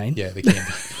Campaign. Yeah, the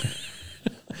Campaign.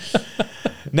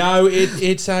 No,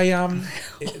 it's a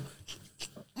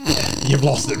you've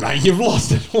lost it, mate. You've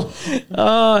lost it.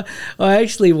 I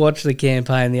actually watched the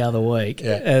Campaign the other week,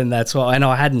 and that's why. And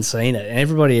I hadn't seen it, and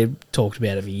everybody had talked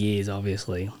about it for years,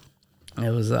 obviously. It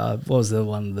was what was the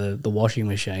one, the washing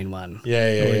machine one?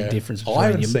 Yeah. Difference I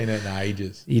haven't seen it in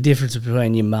ages. The difference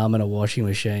between your mum and a washing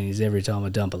machine is every time I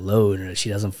dump a load in her, she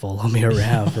doesn't follow me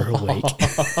around for a week.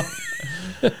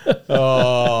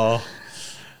 Oh,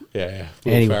 yeah.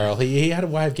 Will Anyway. Ferrell. He had a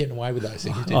way of getting away with those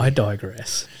things, didn't he? I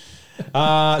digress.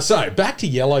 So back to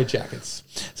Yellow Jackets.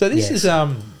 So this is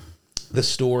the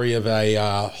story of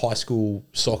a high school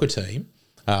soccer team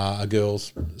a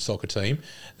girls' soccer team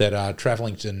that are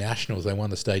travelling to nationals. They won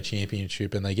the state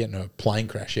championship and they get in a plane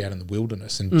crash out in the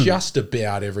wilderness, and just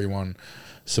about everyone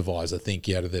survives. I think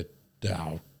out of the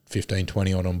 15,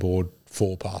 20 on board,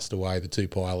 4 passed away, the 2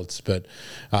 pilots, but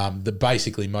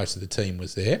basically most of the team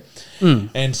was there.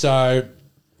 And so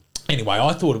anyway,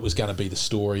 I thought it was going to be the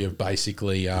story of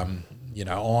basically, I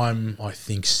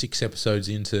think 6 episodes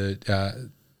into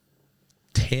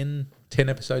 10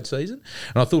 episode season,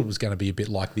 and I thought it was going to be a bit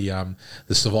like the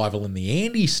survival in the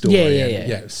Andes story.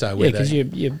 Yeah. So because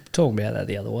you're talking about that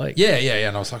the other week. Yeah.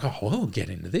 And I was like, we'll get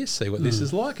into this, see what this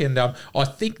is like. And I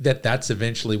think that's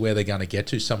eventually where they're going to get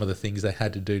to, some of the things they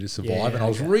had to do to survive. And I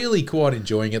was really quite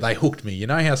enjoying it. They hooked me. You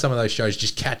know how some of those shows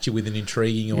just catch you with an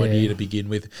intriguing idea to begin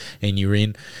with, and you're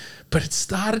in. But it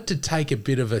started to take a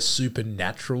bit of a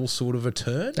supernatural sort of a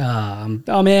turn.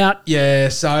 I'm out. Yeah,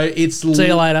 so it's See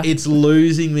you later. It's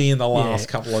losing me in the last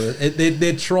couple of.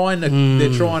 They're trying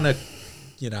to,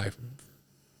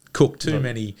 cook too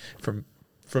many from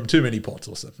too many pots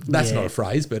or something. That's not a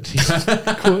phrase, but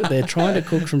they're trying to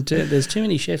cook from too. There's too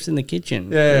many chefs in the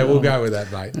kitchen. Yeah, we'll go with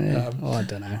that, mate. Yeah, I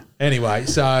don't know. Anyway,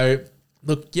 so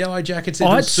look, Yellow Jackets.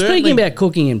 Speaking about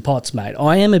cooking in pots, mate,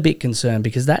 I am a bit concerned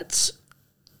because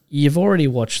you've already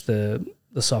watched the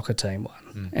soccer team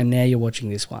one, and now you're watching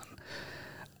this one.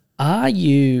 Are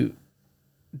you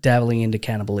dabbling into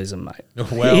cannibalism, mate?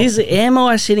 Well, am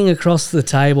I sitting across the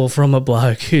table from a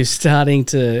bloke who's starting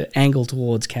to angle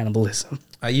towards cannibalism?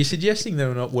 Are you suggesting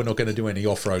that we're not going to do any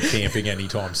off-road camping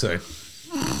anytime soon?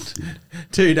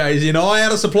 2 days in,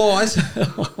 out of supplies. I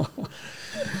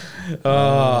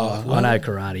know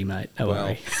karate, mate. Don't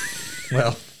worry.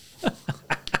 Well.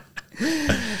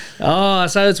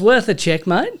 So it's worth a check,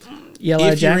 mate.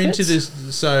 Yellow Jackets. You're into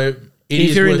this, so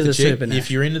if you're into the supernatural.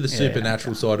 If you're into the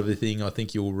supernatural side of the thing, I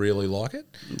think you'll really like it.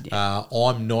 Yeah.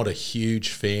 I'm not a huge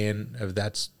fan of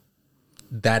that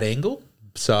angle,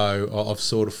 so I've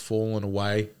sort of fallen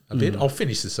away a bit. I'll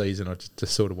finish the season. It's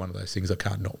just sort of one of those things I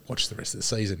can't not watch the rest of the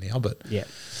season now. But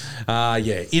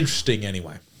interesting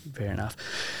anyway. Fair enough.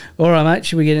 All right, mate.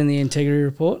 Should we get in the integrity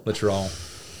report? Let's roll.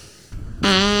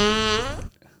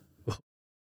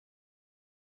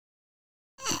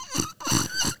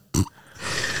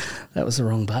 That was the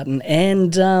wrong button.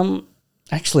 And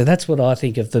actually, that's what I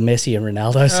think of the Messi and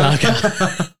Ronaldo saga.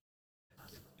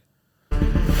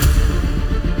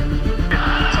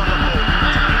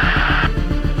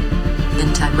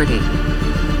 Integrity.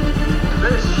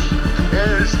 This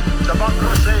is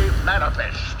Democracy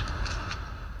Manifest.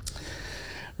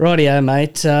 Rightio,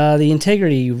 mate. The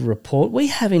integrity report. We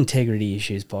have integrity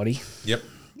issues, buddy. Yep.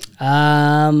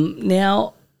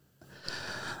 Now,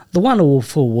 the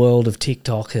wonderful world of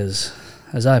TikTok has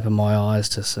opened my eyes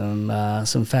to some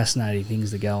fascinating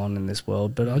things that go on in this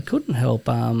world. But I couldn't help,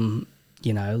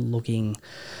 looking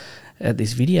at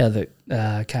this video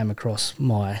that came across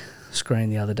my screen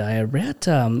the other day about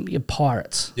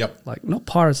pirates. Yep. Like not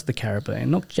Pirates of the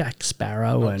Caribbean, not Jack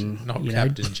Sparrow, not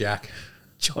Captain Jack.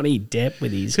 Johnny Depp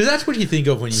with his because that's what you think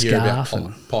of when you hear about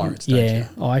pirates. Don't you?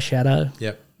 Eyeshadow.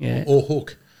 Yep. Yeah. Or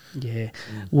Hook. Yeah,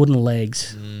 wooden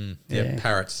legs.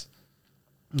 Parrots.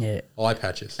 Yeah, eye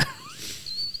patches.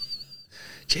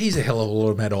 Geez, a hell of a lot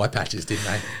of mad eye patches, didn't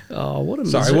they? Oh, what a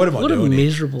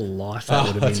miserable life that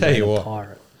would have been being a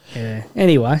pirate. Yeah.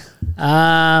 Anyway,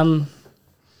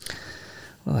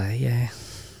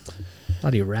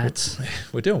 bloody rats.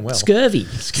 We're doing well. Scurvy.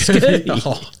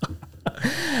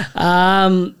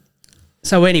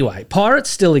 So anyway,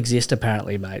 pirates still exist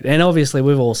apparently, mate. And obviously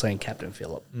we've all seen Captain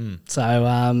Phillip.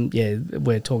 So,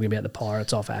 we're talking about the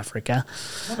pirates off Africa.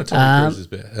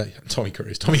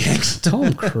 Tommy Hanks.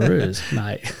 Tom Cruise,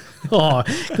 mate. Oh,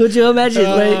 could you imagine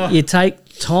when you take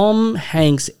Tom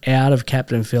Hanks out of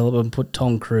Captain Phillip and put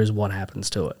Tom Cruise, what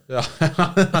happens to it?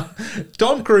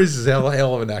 Tom Cruise is a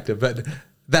hell of an actor, but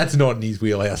that's not in his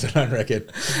wheelhouse, I don't reckon.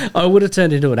 I would have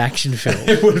turned into an action film.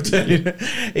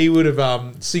 He would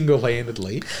have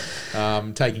single-handedly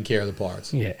taken care of the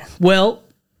pirates. Yeah. Well,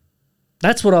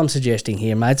 that's what I'm suggesting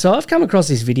here, mate. So I've come across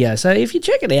this video. So if you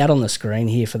check it out on the screen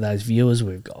here for those viewers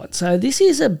we've got. So this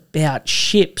is about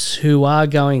ships who are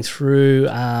going through,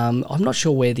 I'm not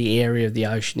sure where the area of the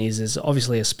ocean is. There's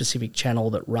obviously a specific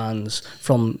channel that runs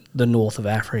from the north of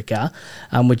Africa,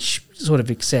 which is sort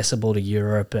of accessible to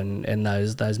Europe and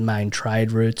those main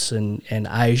trade routes and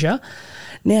Asia.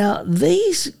 Now,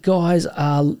 these guys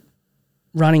are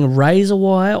running razor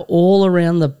wire all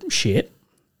around the ship.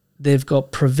 They've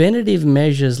got preventative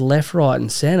measures left, right,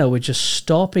 and centre, which are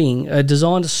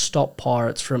designed to stop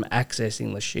pirates from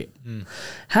accessing the ship.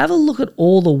 Have a look at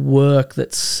all the work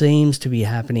that seems to be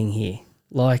happening here.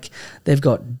 Like, they've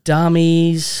got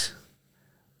dummies.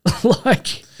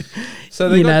 like, So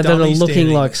they got that are dummies looking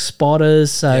standing- like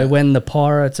spotters. So Yeah. when the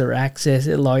pirates are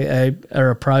are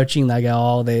approaching, they go,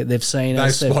 "Oh, they've seen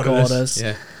us, they've spotted caught us."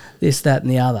 Yeah. This, that,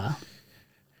 and the other.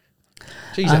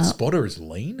 Geez, that spotter is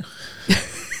lean.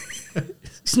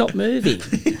 It's not moving.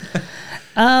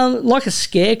 Like a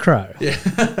scarecrow.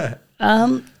 Yeah.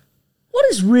 What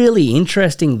is really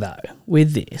interesting though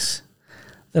with this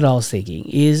that I was thinking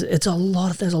is there's a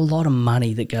lot of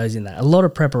money that goes in that, a lot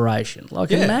of preparation.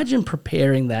 Like Yeah. imagine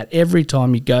preparing that every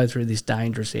time you go through this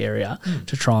dangerous area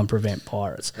to try and prevent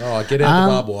pirates. Oh, get out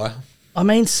the barbed wire. I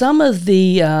mean, some of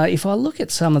the if I look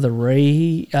at some of the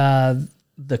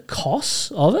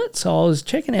costs of it, so I was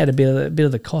checking out a bit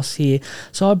of the costs here.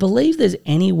 So I believe there's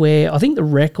anywhere. I think the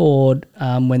record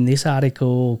when this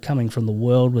article coming from the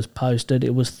World was posted,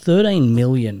 it was 13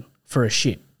 million for a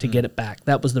ship to get it back.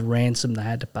 That was the ransom they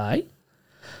had to pay,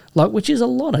 which is a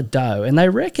lot of dough. And they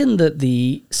reckon that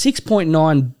the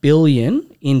 6.9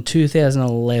 billion in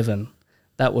 2011,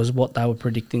 that was what they were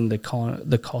predicting the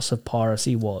cost of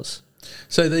piracy was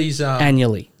So these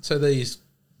annually. So these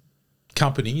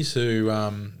companies who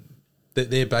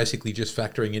they're basically just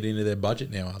factoring it into their budget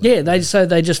now, are they? Yeah,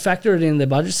 they just factor it in their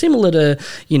budget, similar to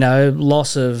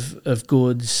loss of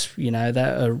goods,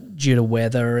 that are due to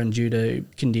weather and due to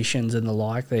conditions and the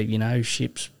like. That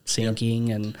ships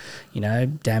sinking and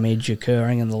damage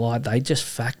occurring and the like. They just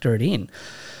factor it in.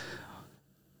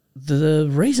 The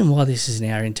reason why this is in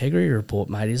our integrity report,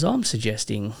 mate, is I'm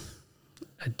suggesting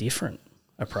a different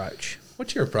approach.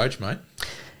 What's your approach, mate?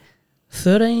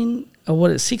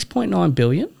 6.9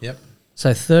 billion. Yep.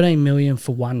 So 13 million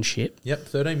for one ship. Yep.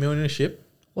 13 million a ship.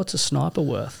 What's a sniper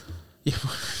worth?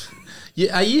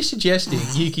 Yeah. Are you suggesting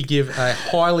you could give a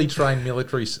highly trained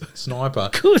military sniper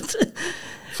Good.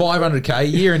 $500K a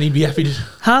year and he'd be happy to?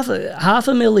 half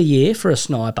a mil a year for a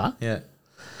sniper. Yeah.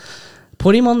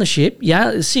 Put him on the ship.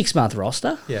 Yeah, a 6-month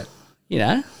roster. Yeah.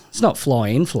 It's not fly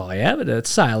in, fly out, but it's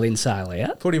sail in, sail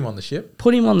out. Put him on the ship.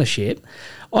 Put him on the ship.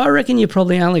 I reckon you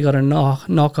probably only got to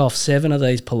knock off 7 of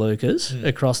these palookas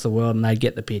across the world and they'd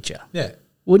get the picture. Yeah.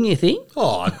 Wouldn't you think?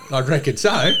 Oh, I'd reckon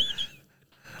so.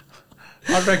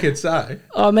 I'd reckon so.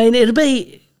 I mean,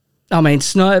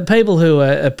 people who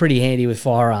are pretty handy with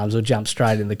firearms will jump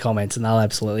straight in the comments and they'll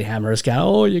absolutely hammer us, go,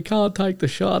 "Oh, you can't take the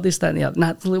shot, this, that, and the other."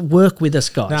 No, work with us,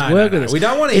 guys. Work with us. We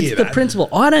don't want to hear It's that. the principle.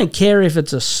 I don't care if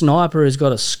it's a sniper who's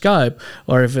got a scope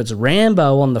or if it's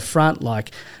Rambo on the front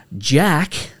like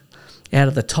Jack out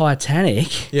of the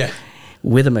Titanic. Yeah.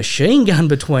 With a machine gun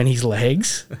between his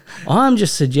legs. I'm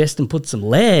just suggesting put some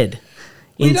lead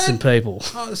in some people.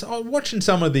 I was watching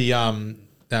some of the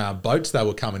boats they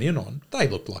were coming in on. They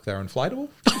looked like they were inflatable.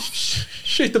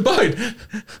 Shoot the boat.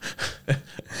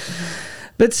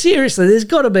 But seriously, there's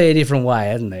got to be a different way,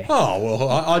 hasn't there? Oh,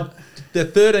 well, the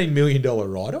 $13 million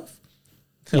write-off?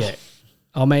 Yeah.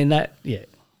 I mean,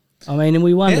 and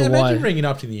we wonder why. Imagine ringing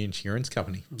up to the insurance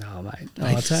company. Oh, mate.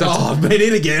 I've been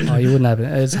in again. Oh, you wouldn't happen.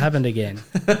 It's happened again.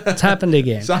 It's happened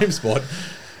again. Same spot.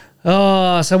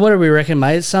 Oh, so what do we reckon,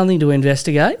 mate? It's something to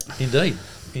investigate? Indeed.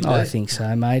 I think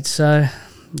so, mate. So,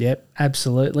 yep,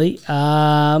 absolutely.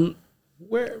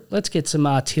 Let's get some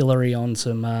artillery on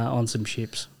some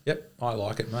ships. Yep, I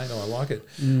like it, mate. I like it.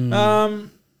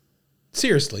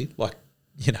 Seriously,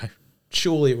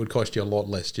 surely it would cost you a lot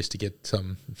less just to get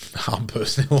some armed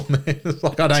personnel on there. It's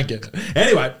like, I don't get it.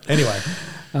 Anyway.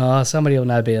 Oh, somebody will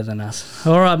know better than us.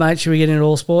 All right, mate, should we get into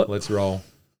all sport? Let's roll.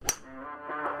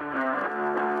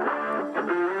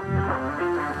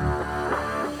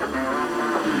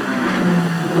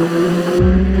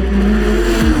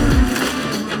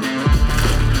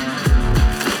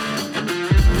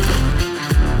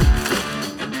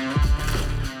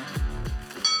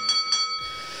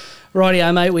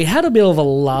 Rightio, mate. We had a bit of a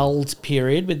lulled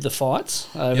period with the fights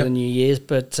over the New Year's,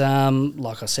 but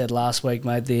like I said last week,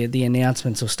 mate, the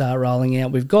announcements will start rolling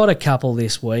out. We've got a couple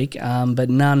this week, but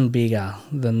none bigger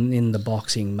than in the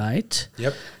boxing, mate.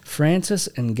 Yep. Francis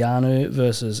Ngannou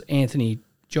versus Anthony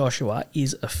Joshua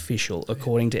is official,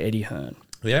 according to Eddie Hearn.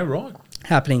 Yeah, right.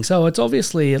 Happening. So it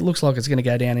looks like it's going to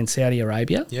go down in Saudi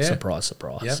Arabia. Yeah. Surprise,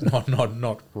 surprise. Yep,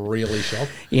 not really shocked.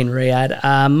 In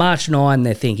Riyadh. March 9,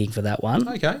 they're thinking for that one.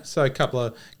 Okay, so a couple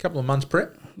of months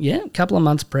prep. Yeah, a couple of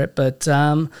months prep. But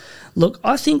look,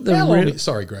 I think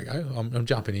Sorry, Grego, I'm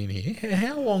jumping in here.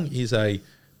 How long is a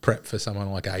prep for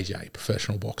someone like AJ,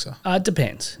 professional boxer? It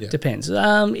depends. Yeah. Depends.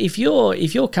 If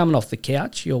you're coming off the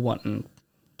couch, you're wanting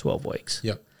 12 weeks.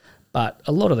 Yep. But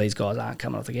a lot of these guys aren't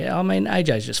coming off the couch. I mean,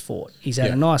 AJ's just fought. He's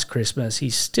had a nice Christmas.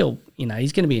 He's still,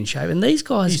 he's going to be in shape. And these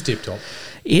guys, he's tip top.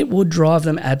 It would drive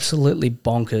them absolutely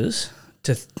bonkers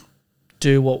to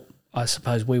do what I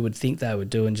suppose we would think they would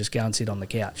do and just go and sit on the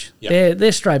couch. Yep.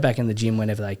 They're straight back in the gym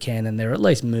whenever they can, and they're at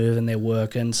least moving, they're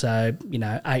working. So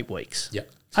 8 weeks.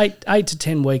 Yep. 8 to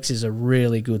 10 weeks is a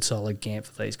really good solid camp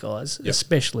for these guys, Yep.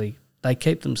 especially they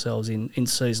keep themselves in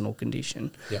seasonal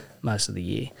condition most of the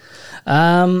year.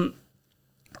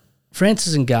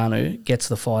 Francis Ngannou gets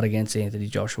the fight against Anthony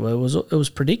Joshua. It was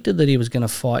predicted that he was going to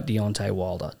fight Deontay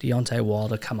Wilder. Deontay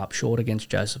Wilder come up short against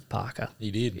Joseph Parker.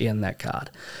 He did. In that card.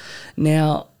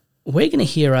 Now, we're going to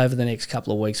hear over the next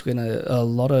couple of weeks, we're going to a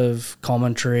lot of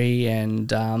commentary,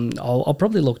 and I'll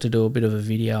probably look to do a bit of a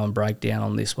video and breakdown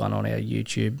on this one on our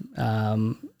YouTube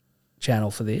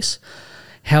channel for this.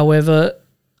 However,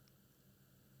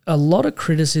 a lot of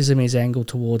criticism is angled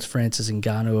towards Francis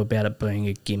Ngannou about it being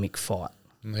a gimmick fight.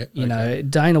 Yep,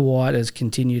 Dana White has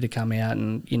continued to come out,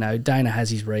 and, Dana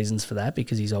has his reasons for that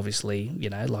because he's obviously,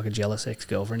 like a jealous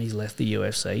ex-girlfriend. He's left the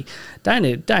UFC.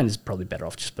 Dana's probably better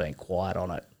off just being quiet on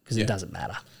it because it doesn't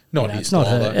matter. It's not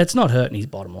hurting his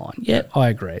bottom line. Yeah, I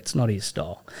agree. It's not his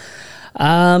style.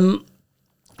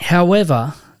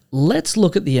 However, let's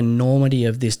look at the enormity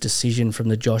of this decision from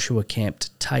the Joshua camp to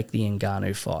take the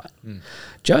Ngannou fight.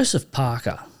 Joseph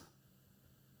Parker,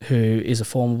 who is a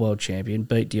former world champion,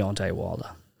 beat Deontay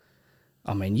Wilder.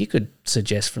 I mean, you could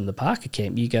suggest from the Parker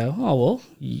camp, you go,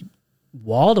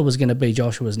 Wilder was going to be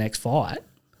Joshua's next fight.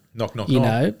 Knock.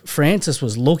 Francis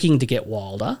was looking to get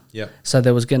Wilder. Yep. So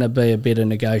there was going to be a bit of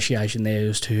negotiation there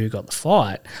as to who got the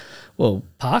fight. Well,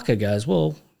 Parker goes,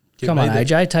 come on,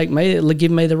 AJ,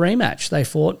 give me the rematch. They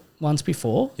fought once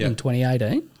before in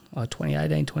 2018,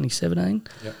 2017.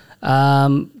 Yep.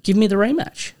 Give me the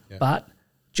rematch. Yep. But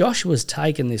Joshua's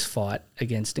taken this fight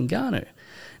against Ngannou.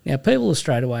 Now, people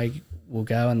straight away will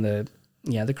go and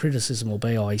the criticism will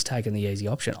be, he's taken the easy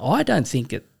option. I don't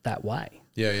think it that way.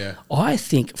 Yeah. I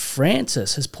think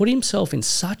Francis has put himself in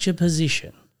such a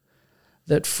position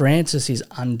that Francis is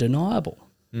undeniable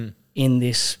in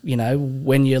this,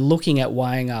 when you're looking at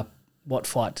weighing up what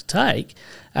fight to take.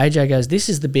 AJ goes, this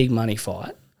is the big money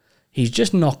fight. He's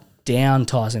just knocked down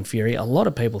Tyson Fury. A lot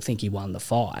of people think he won the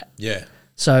fight. Yeah.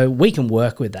 So we can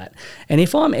work with that. And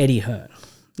if I'm Eddie Hearn,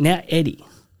 now Eddie,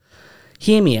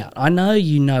 hear me out. I know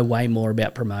you know way more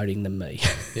about promoting than me.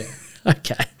 Yeah.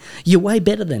 Okay. You're way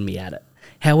better than me at it.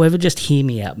 However, just hear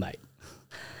me out, mate.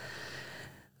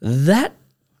 That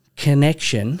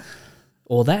connection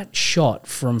or that shot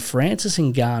from Francis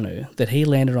Ngannou that he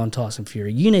landed on Tyson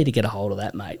Fury, you need to get a hold of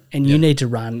that, mate. And you need to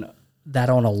run that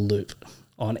on a loop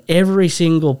on every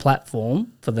single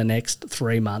platform for the next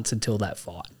 3 months until that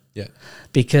fight. Yeah.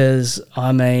 Because,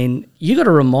 you got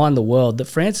to remind the world that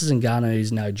Francis Ngannou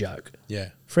is no joke. Yeah.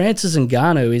 Francis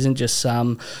Ngannou isn't just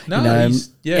some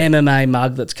MMA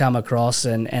mug that's come across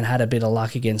and had a bit of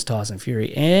luck against Tyson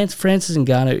Fury. And Francis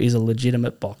Ngannou is a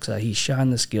legitimate boxer. He's shown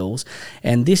the skills.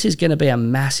 And this is going to be a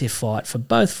massive fight for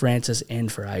both Francis and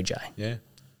for AJ. Yeah.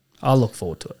 I look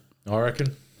forward to it. I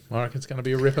reckon it's going to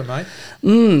be a ripper,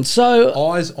 mate.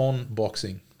 So eyes on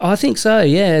boxing. I think so.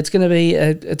 Yeah, it's going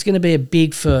to be a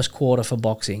big first quarter for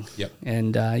boxing. Yep.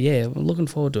 And we're looking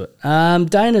forward to it.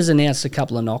 Dana's announced a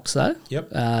couple of knocks though.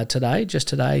 Yep.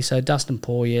 Today. So Dustin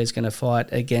Poirier is going to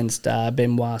fight against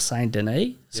Benoit Saint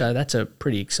Denis. So that's a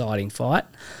pretty exciting fight.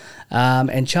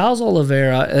 And Charles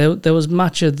Oliveira, there was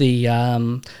much of the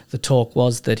talk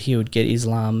was that he would get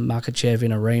Islam Makhachev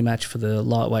in a rematch for the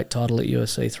lightweight title at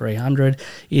UFC 300.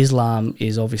 Islam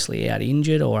is obviously out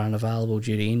injured or unavailable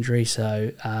due to injury,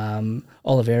 so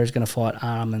Oliveira is going to fight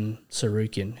Arman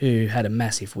Sarukian, who had a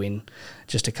massive win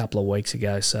just a couple of weeks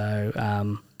ago. So,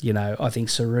 I think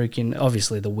Sarukian,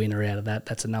 obviously the winner out of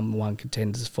that's a number one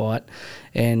contenders fight.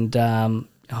 And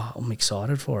I'm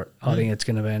excited for it. I think it's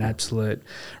going to be an absolute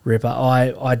ripper.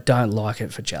 I don't like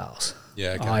it for Charles.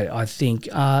 Yeah, okay. I think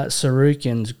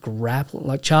Sarukian's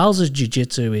grappling, Charles's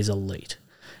jiu-jitsu is elite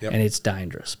and it's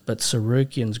dangerous, but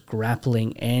Sarukian's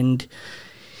grappling and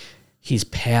his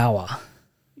power,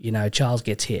 Charles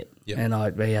gets hit. Yep. And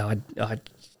I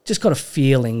just got a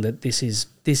feeling that this is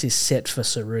set for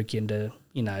Sarukian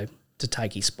to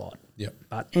take his spot. Yep.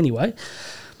 But anyway,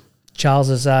 Charles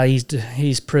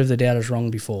he's proved the doubters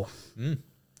wrong before.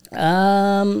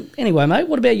 Anyway, mate,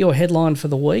 what about your headline for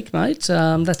the week, mate?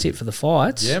 That's it for the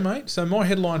fights. Yeah, mate. So my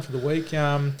headline for the week,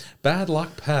 bad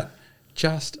luck, Pat.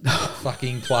 Just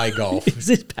fucking play golf. Is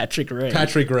this Patrick Reed?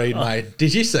 Patrick Reed, mate.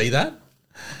 Did you see that?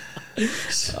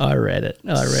 I read it,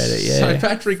 yeah. So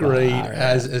Patrick Reed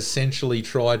has essentially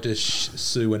tried to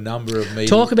sue a number of media.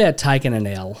 Talk about taking an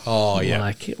L. Oh, yeah.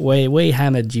 Like, we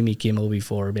hammered Jimmy Kimmel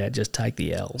before about just take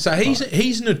the L. So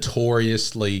he's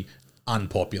notoriously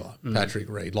unpopular, Patrick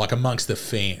Reed, like amongst the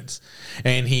fans.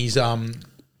 And he's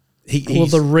Well,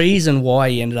 the reason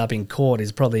why he ended up in court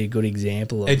is probably a good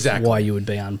example of Exactly. why you would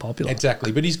be unpopular.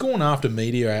 Exactly. But he's gone after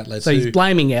media outlets. So he's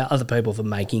blaming out other people for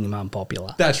making him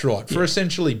unpopular. That's right. For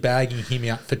essentially bagging him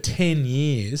out for 10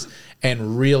 years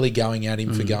and really going at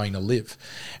him for going to live.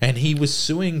 And he was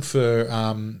suing for,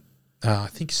 I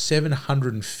think,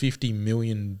 $750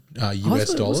 million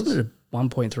US dollars. Wasn't it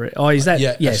 1.3? Oh, is that?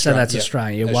 Yeah, so that's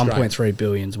Australian. Yeah, Australian. 1.3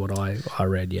 billion is what I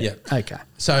read, yeah. Okay.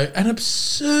 So an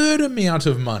absurd amount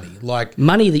of money. Like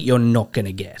money that you're not going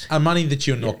to get. Money that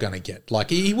you're not going to get. Like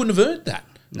he wouldn't have earned that.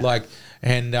 No. Like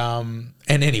and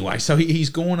anyway, so he's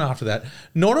gone after that.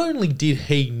 Not only did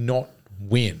he not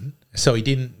win, so he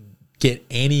didn't get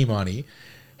any money,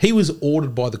 he was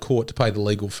ordered by the court to pay the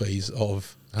legal fees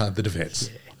of the defence.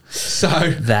 Yeah.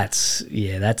 So that's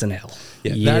an L.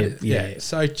 Yeah.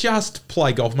 So just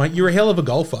play golf, mate. You're a hell of a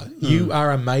golfer. You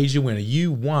are a major winner.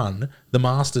 You won the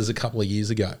Masters a couple of years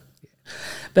ago.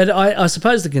 But I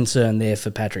suppose the concern there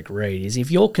for Patrick Reed is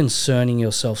if you're concerning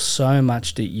yourself so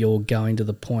much that you're going to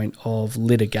the point of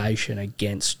litigation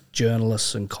against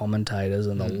journalists and commentators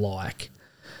and the like,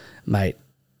 mate,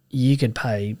 you could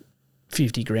pay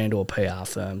 50 grand to a PR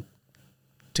firm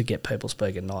to get people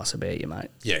speaking nice about you, mate,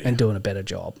 and doing a better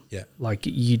job. Yeah, like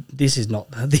this is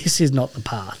not the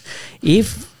path.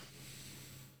 If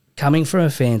coming from a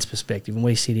fan's perspective, and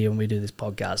we sit here and we do this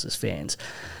podcast as fans,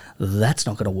 that's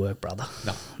not going to work, brother.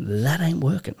 No, that ain't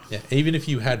working. Yeah, even if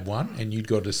you had one and you'd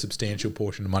got a substantial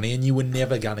portion of money, and you were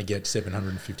never going to get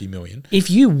 $750 million. If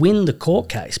you win the court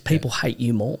case, people hate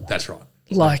you more. That's right.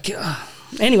 Like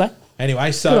anyway.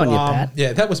 Anyway, so good on you, Pat.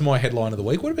 Yeah, that was my headline of the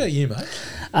week. What about you, mate?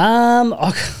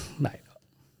 Mate,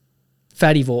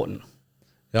 Fatty Vorton.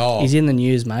 Oh, he's in the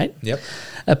news, mate. Yep.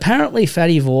 Apparently,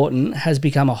 Fatty Vorton has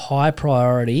become a high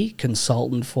priority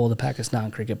consultant for the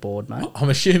Pakistan Cricket Board, mate. I'm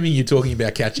assuming you're talking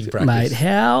about catching practice, mate.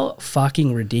 How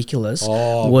fucking ridiculous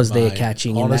was their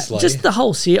catching? Honestly, in that? Just the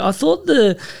whole series. I thought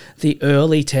the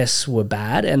early tests were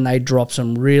bad, and they dropped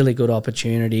some really good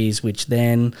opportunities, which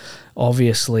then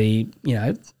obviously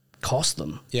cost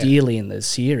them dearly in the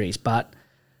series. But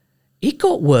it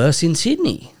got worse in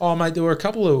Sydney. Oh, mate, there were a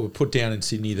couple that were put down in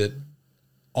Sydney that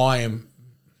I am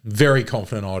very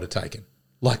confident I would have taken.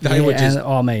 Like they were just.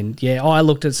 I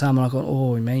looked at some and I thought,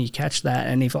 oh man, you catch that,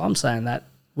 and if I'm saying that,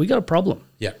 we got a problem.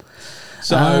 Yeah.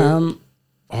 So,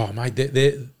 mate,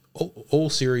 they're all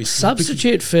serious.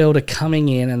 Substitute fielder coming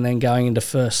in and then going into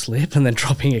first slip and then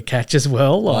dropping a catch as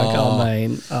well.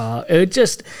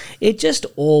 It just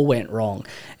all went wrong.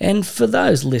 And for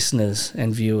those listeners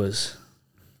and viewers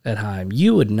at home,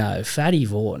 you would know Fatty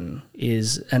Vorton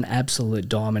is an absolute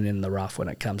diamond in the rough when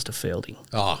it comes to fielding,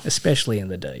 especially in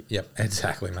the deep. Yep,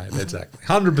 exactly, mate, exactly.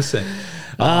 100%.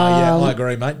 I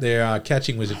agree, mate. Their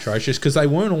catching was atrocious because they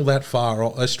weren't all that far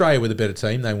off. Australia were the better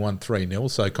team. They won 3-0,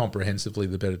 so comprehensively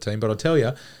the better team. But I'll tell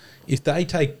you, if they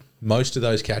take most of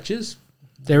those catches,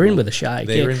 they're in with a shake.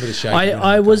 They're in with a shake.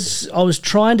 I was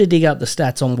trying to dig up the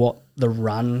stats on what the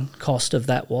run cost of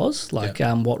that was,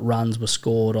 what runs were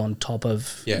scored on top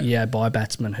of by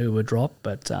batsmen who were dropped.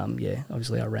 But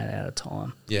obviously I ran out of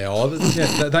time. They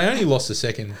only lost the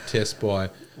second test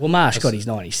by. Well, Marsh got his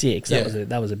 96.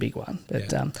 That was a big one. But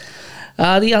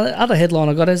the other headline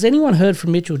I got: has anyone heard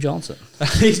from Mitchell Johnson?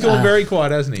 He's gone very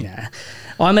quiet, hasn't he? Nah.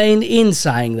 I mean, in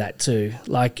saying that too,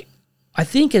 I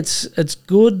think it's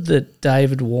good that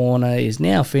David Warner is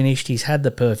now finished. He's had the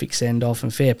perfect send-off,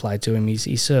 and fair play to him.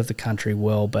 He served the country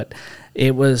well, but I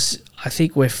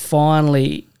think we're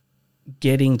finally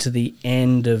getting to the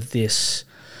end of this,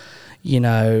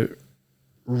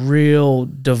 real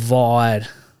divide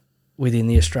within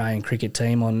the Australian cricket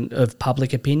team of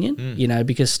public opinion,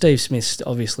 because Steve Smith's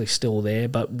obviously still there,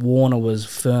 but Warner was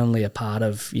firmly a part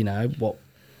of, what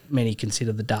many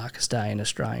consider the darkest day in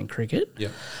Australian cricket.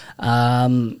 Yep.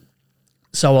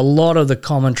 So a lot of the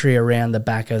commentary around the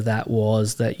back of that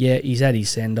was that, he's had his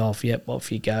send-off,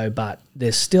 off you go, but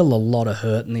there's still a lot of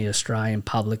hurt in the Australian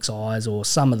public's eyes or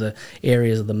some of the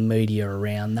areas of the media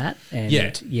around that. And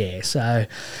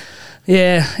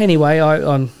anyway,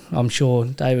 I'm sure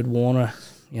David Warner,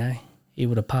 he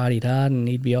would have partied hard and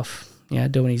he'd be off,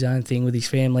 doing his own thing with his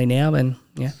family now, and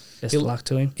best of luck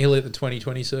to him. He'll hit the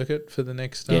 2020 circuit for the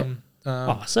next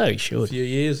so he should. Few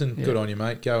years, and good on you,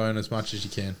 mate. Go earn as much as you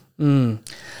can.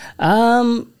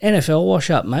 NFL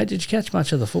wash up, mate. Did you catch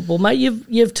much of the football, mate?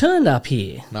 You've turned up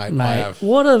here, mate. I have.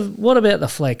 What about the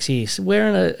flex here? So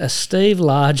wearing a Steve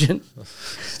Largent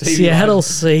Seattle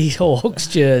Seahawks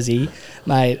jersey,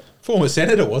 mate. Former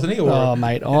senator, wasn't he?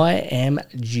 Mate, I am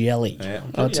jelly. Yeah,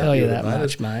 I'll tell you that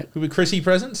much, mate. Could be Chrissy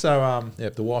present, so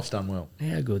the wife's done well.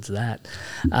 How good's that?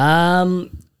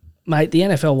 mate, the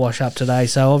NFL wash up today,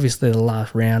 so obviously the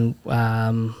last round,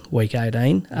 week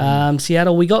 18.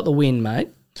 Seattle, we got the win, mate.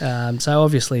 So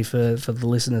obviously for the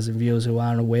listeners and viewers who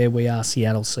aren't aware, we are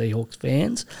Seattle Seahawks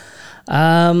fans.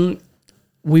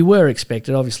 We were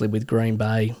expected, obviously, with Green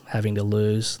Bay having to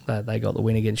lose. They got the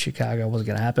win against Chicago. It wasn't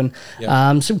going to happen.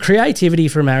 Yep. Some creativity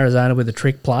from Arizona with a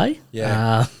trick play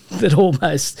that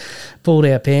almost pulled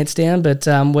our pants down. But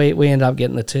we ended up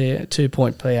getting the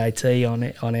 2-point PAT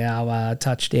on our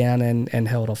touchdown and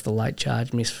held off the late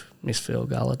charge missed field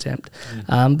goal attempt.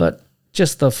 But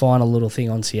just the final little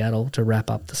thing on Seattle to wrap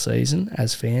up the season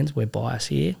as fans. We're biased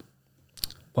here.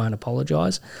 Won't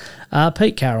apologise.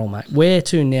 Pete Carroll, mate. Where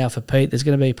to now for Pete? There's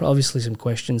going to be obviously some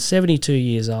questions. 72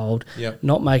 years old,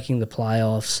 not making the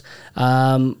playoffs.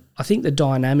 I think the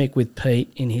dynamic with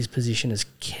Pete in his position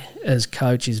as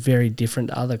coach is very different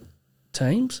to other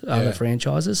teams, other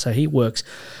franchises. So he works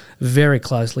very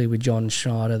closely with John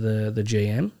Schneider, the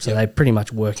GM. So they pretty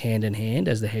much work hand in hand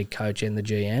as the head coach and the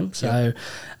GM. So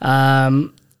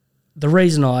the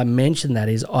reason I mention that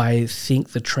is I think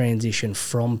the transition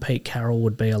from Pete Carroll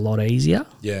would be a lot easier.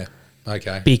 Yeah,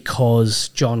 okay. Because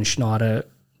John Schneider,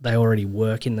 they already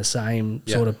work in the same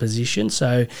sort of position.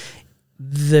 So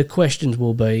the questions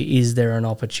will be, is there an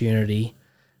opportunity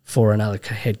for another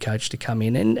head coach to come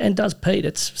in? And does Pete,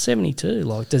 it's 72,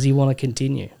 like, does he want to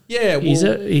continue? Yeah,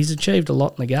 well, he's achieved a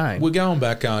lot in the game. We're going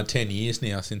back 10 years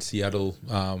now since Seattle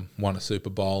won a Super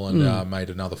Bowl and made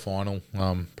another final.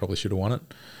 Probably should have won it.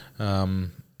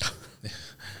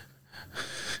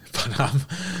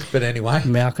 But anyway,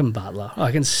 Malcolm Butler.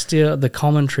 I can still, the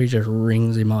commentary just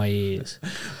rings in my ears.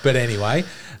 But anyway,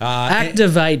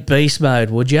 activate beast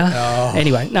mode, would you? Oh.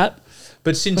 Anyway, no.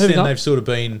 But since then, they've sort of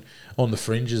been on the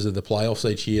fringes of the playoffs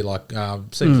each year. Like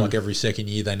seems like every second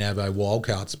year they now have a wild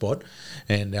card spot,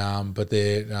 and but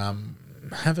they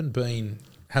haven't been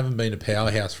a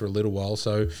powerhouse for a little while.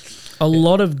 So a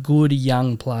lot of good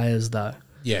young players, though.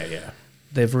 Yeah.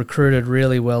 They've recruited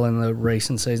really well in the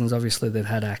recent seasons. Obviously, they've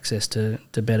had access to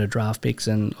better draft picks,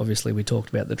 and obviously we talked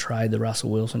about the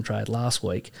Russell Wilson trade last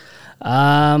week.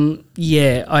 I mean,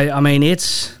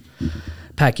 it's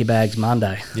pack your bags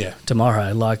Monday,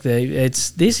 tomorrow. Like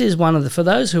this is one of the, for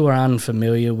those who are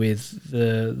unfamiliar with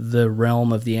the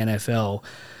realm of the NFL,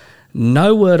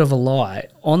 no word of a lie,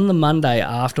 on the Monday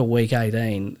after week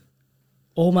 18,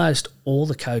 almost all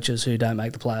the coaches who don't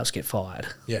make the playoffs get fired.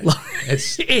 Yeah,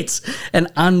 it's an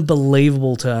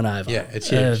unbelievable turnover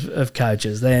of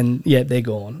coaches. Then, they're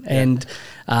gone. Yeah. And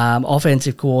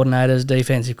offensive coordinators,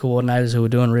 defensive coordinators who are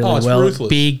doing really well at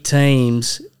big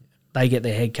teams, they get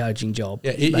their head coaching job.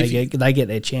 Yeah, they get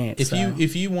their chance.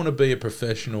 If you want to be a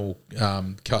professional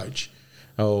coach,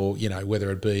 or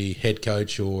whether it be head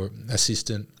coach or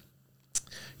assistant,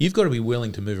 you've got to be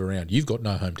willing to move around. You've got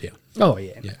no hometown. Oh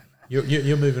yeah.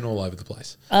 You're moving all over the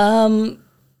place. So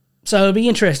it'll be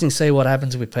interesting to see what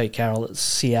happens with Pete Carroll at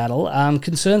Seattle.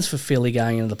 Concerns for Philly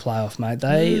going into the playoff, mate.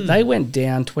 They went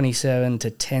down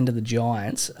 27-10 to the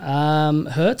Giants.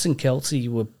 Hurts and Kelsey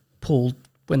were pulled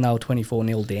when they were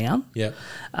 24-0 down. Yeah.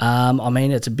 I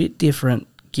mean, it's a bit different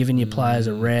giving your players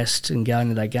a rest and going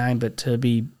to that game, but to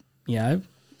be,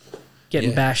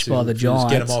 getting bashed by the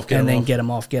Giants and then get them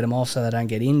off so they don't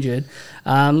get injured.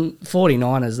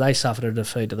 49ers, they suffered a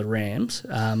defeat to the Rams.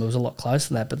 It was a lot closer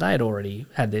than that, but they had already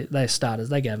had their starters.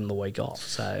 They gave them the week off,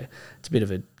 so it's a bit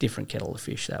of a different kettle of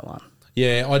fish, that one.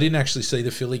 Yeah, I didn't actually see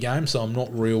the Philly game, so I'm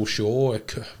not real sure.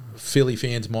 Philly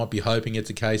fans might be hoping it's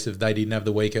a case of they didn't have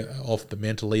the week off, but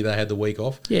mentally they had the week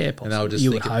off. Yeah, possibly. And they were just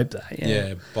would hope that,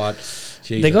 Yeah, but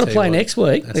they got to play next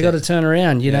week. They got to turn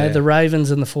around. The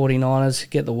Ravens and the 49ers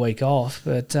get the week off.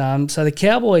 But so the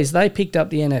Cowboys, they picked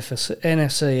up the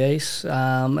NFC East,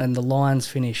 and the Lions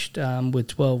finished with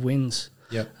 12 wins.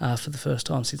 Yep. For the first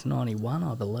time since 91,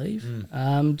 I believe.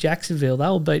 Jacksonville, they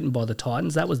were beaten by the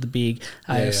Titans. That was the big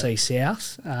AFC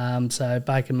South. So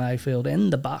Baker Mayfield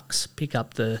and the Bucks pick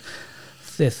up their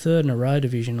third in a row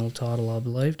divisional title, I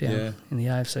believe, down in the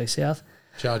AFC South.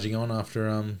 Charging on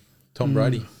after Tom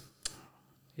Brady.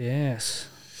 Yes.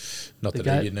 Not that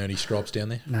he didn't earn his stripes down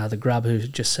there. No, the grub who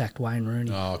just sacked Wayne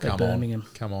Rooney at Birmingham.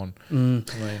 Come on.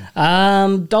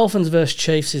 Dolphins versus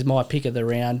Chiefs is my pick of the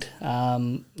round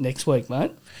next week,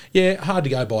 mate. Yeah, hard to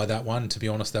go by that one, to be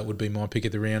honest. That would be my pick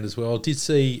of the round as well. Did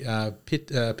see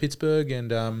Pittsburgh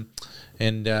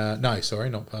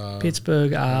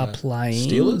Pittsburgh are playing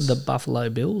Steelers? The Buffalo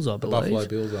Bills, I believe. The Buffalo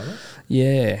Bills, are they?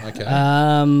 Yeah. Okay.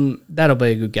 That'll be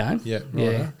a good game. Yeah.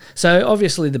 Right. Yeah. So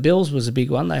obviously the Bills was a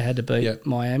big one. They had to beat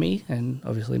Miami, and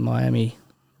obviously Miami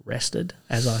rested,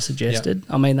 as I suggested.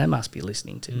 I mean, they must be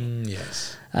listening to me.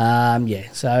 Yes.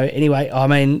 So anyway, I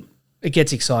mean, it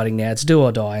gets exciting now. It's do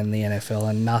or die in the NFL,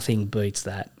 and nothing beats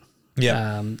that.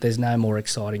 Yeah. There's no more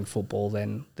exciting football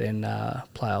than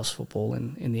playoffs football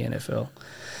in the NFL.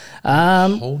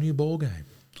 Whole new ball game.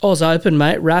 Oz Open,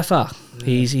 mate. Rafa,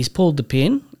 he's pulled the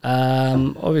pin.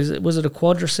 Was it a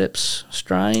quadriceps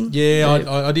strain? Yeah,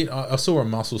 I did. I saw a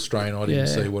muscle strain. I didn't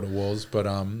see what it was, but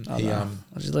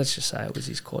let's just say it was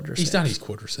his quadriceps. he's done his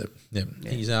quadricep. Yeah,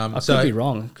 he's I could be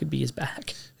wrong. It could be his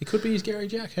back. It could be his Gary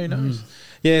Jack. Who knows?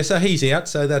 Yeah, so he's out.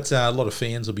 So that's a lot of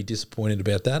fans will be disappointed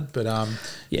about that. But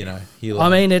you know, I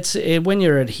mean, it's when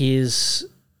you're at his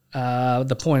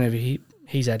the point of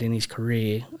he's at in his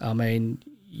career. I mean,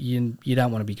 you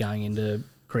don't want to be going into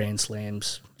Grand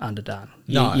Slams underdone.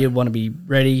 You want to be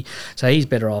ready. So he's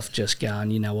better off just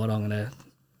going, you know what, I'm going to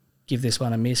give this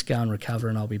one a miss, go and recover,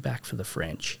 and I'll be back for the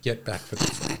French. Get back for the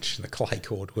French, the clay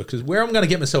court work. Because where I'm going to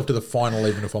get myself to the final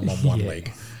even if I'm on one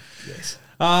leg. Yes.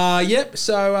 Yep.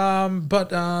 So, but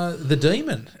the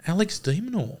Demon, Alex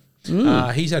Demonor,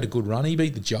 he's had a good run. He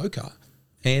beat the Joker.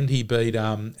 And he beat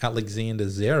Alexander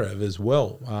Zverev as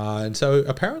well. And so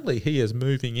apparently he is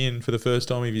moving in for the first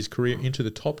time of his career into the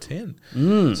top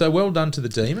 10. So well done to the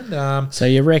Demon. So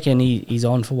you reckon he's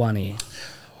on for one here?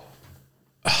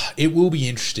 It will be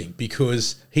interesting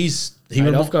because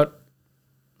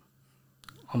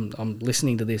I'm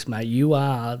listening to this, mate. You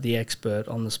are the expert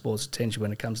on the sports attention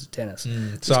when it comes to tennis.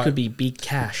 This could be big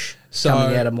cash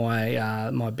coming out of my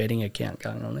my betting account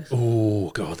going on this. Oh,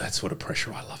 God, that sort of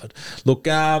pressure. I love it. Look,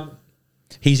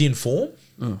 he's in form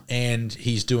and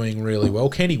he's doing really well.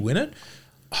 Can he win it?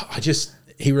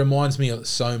 He reminds me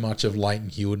so much of Leighton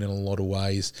Hewitt in a lot of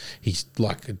ways. He's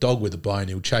like a dog with a bone.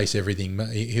 He'll chase everything.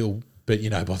 But,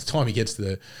 you know, by the time he gets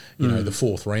to the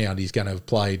fourth round, he's going to have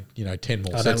played, 10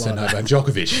 more sets than Novak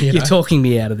Djokovic. You're talking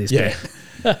me out of this. Yeah.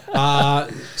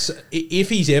 So if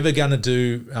he's ever going to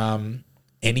do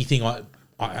anything, I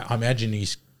imagine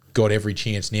he's got every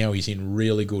chance now. He's in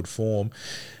really good form.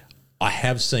 I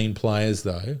have seen players,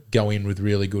 though, go in with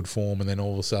really good form and then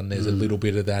all of a sudden there's a little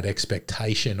bit of that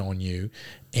expectation on you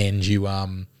and you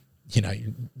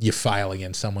fail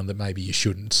against someone that maybe you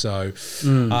shouldn't. So,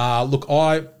 look,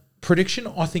 prediction,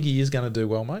 I think he is going to do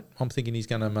well, mate. I'm thinking he's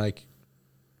going to make...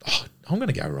 I'm going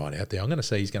to go right out there. I'm going to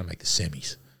say he's going to make the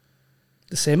semis.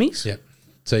 The semis? Yep.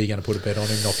 So you're going to put a bet on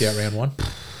him, knock out round one?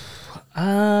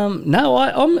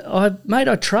 No, mate,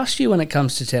 I trust you when it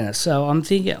comes to tennis. So I'm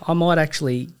thinking I might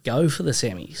actually go for the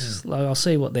semis. Like, I'll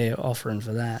see what they're offering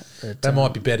for that. But, that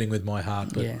might be betting with my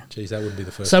heart, but geez, that wouldn't be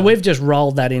the first. So time. we've just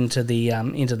rolled that into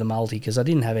the multi because I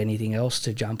didn't have anything else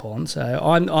to jump on. So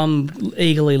I'm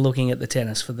eagerly looking at the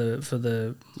tennis for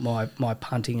my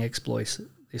punting exploits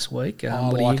this week.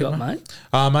 What do you got, mate?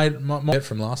 Mate, my bet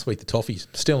from last week, the Toffees,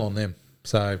 still on them.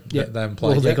 So they haven't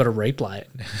played. Well, they've got to replay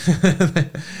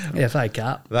it. FA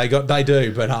Cup. They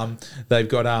do, but they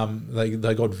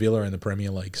got Villa in the Premier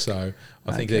League, so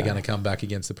I think they're going to come back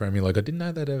against the Premier League. I didn't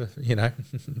know that ever.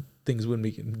 Things wouldn't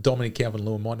be. Dominic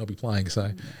Calvert-Lewin might not be playing,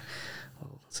 so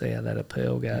we'll see how that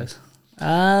appeal goes.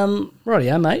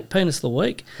 Rightio, mate. Penis of the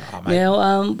week.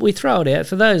 Now, we throw it out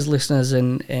for those listeners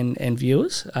and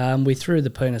viewers. We threw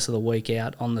the penis of the week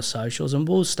out on the socials, and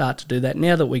we'll start to do that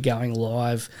now that we're going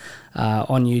live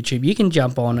on YouTube. You can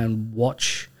jump on and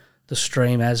watch the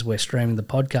stream as we're streaming the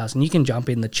podcast, and you can jump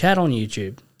in the chat on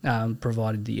YouTube,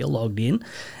 provided that you're logged in,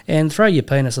 and throw your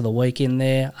penis of the week in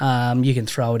there. You can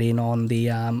throw it in on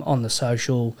the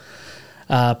social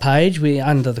page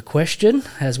under the question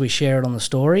as we share it on the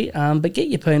story. But get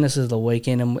your penises of the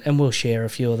weekend and we'll share a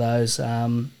few of those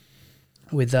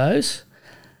with those.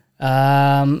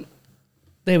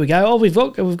 There we go. Oh, we've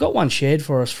got one shared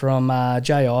for us from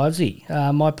Jay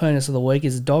Ivesy. My penis of the week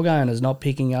is dog owners not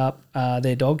picking up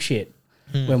their dog shit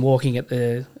when walking at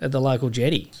the local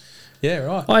jetty. Yeah,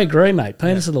 right. I agree, mate.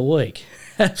 Penis of the week.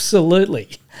 Absolutely.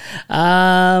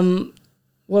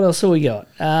 What else have we got?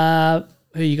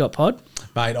 Who you got, Pod?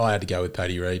 Mate, I had to go with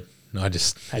Paddy Reid.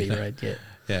 Paddy Reid, yeah.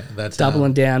 Yeah, that's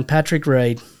doubling down. Patrick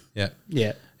Reid. Yeah.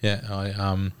 Yeah.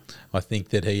 Yeah, I think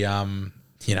that he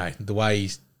the way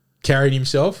he's carried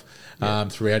himself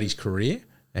throughout his career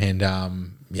and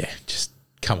just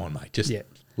come on, mate. Just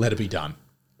let it be done.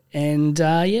 And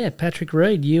Patrick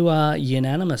Reid, you are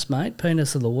unanimous, mate.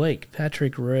 Penis of the week,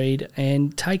 Patrick Reid,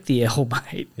 and take the L,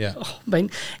 mate. Yeah. Oh, I mean,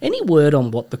 any word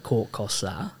on what the court costs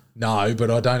are? No, but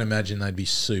I don't imagine they'd be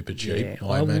super cheap. Yeah,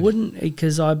 I wouldn't,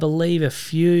 because I believe a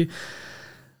few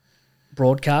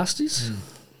broadcasters,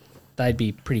 they'd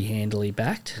be pretty handily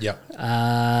backed. Yep.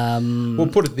 We'll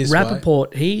put it this way.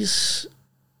 Rappaport, he's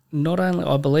not only,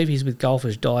 I believe he's with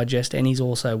Golfers Digest and he's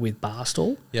also with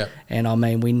Barstool. Yeah. And I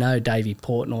mean, we know Davey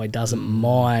Portnoy doesn't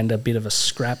mind a bit of a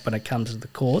scrap when it comes to the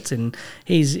courts, and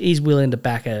he's willing to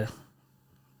back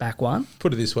one.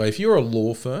 Put it this way, if you're a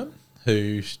law firm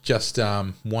who's just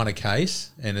won a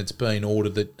case and it's been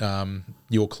ordered that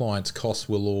your client's costs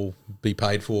will all be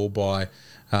paid for by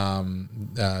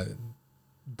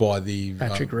the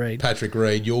Patrick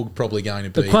Reed, you're probably going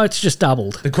to be... The quote's just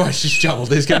doubled. The quote's just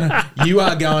doubled. You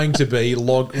are going to be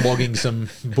logging some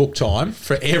book time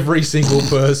for every single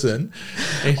person.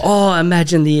 Oh,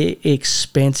 imagine the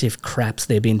expensive craps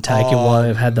they've been taking while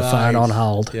they've had the phone on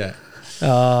hold. Yeah.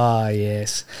 Oh,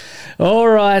 yes. All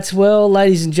right. Well,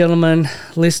 ladies and gentlemen,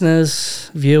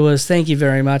 listeners, viewers, thank you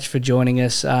very much for joining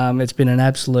us. It's been an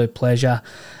absolute pleasure.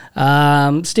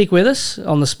 Stick with us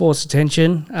on the Sports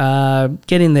Detention.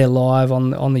 Get in there live on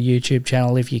the YouTube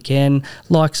channel if you can.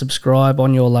 Like, subscribe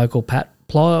on your local podcast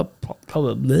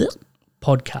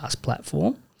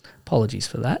platform. Apologies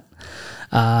for that.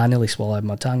 I nearly swallowed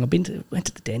my tongue. Went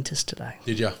to the dentist today.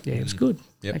 Did you? Yeah, it was good,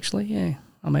 actually, yeah.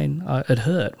 I mean, it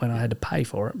hurt when I had to pay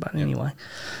for it, but anyway,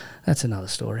 that's another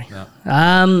story.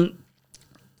 No.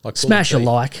 Smash a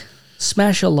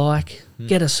like,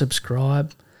 get a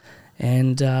subscribe,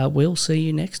 and we'll see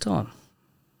you next time.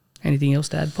 Anything else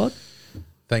to add, Pod?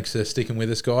 Thanks for sticking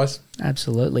with us, guys.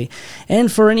 Absolutely.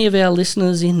 And for any of our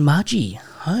listeners in Mudgee,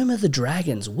 home of the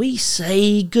Dragons, we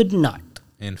say good night.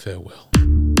 And farewell.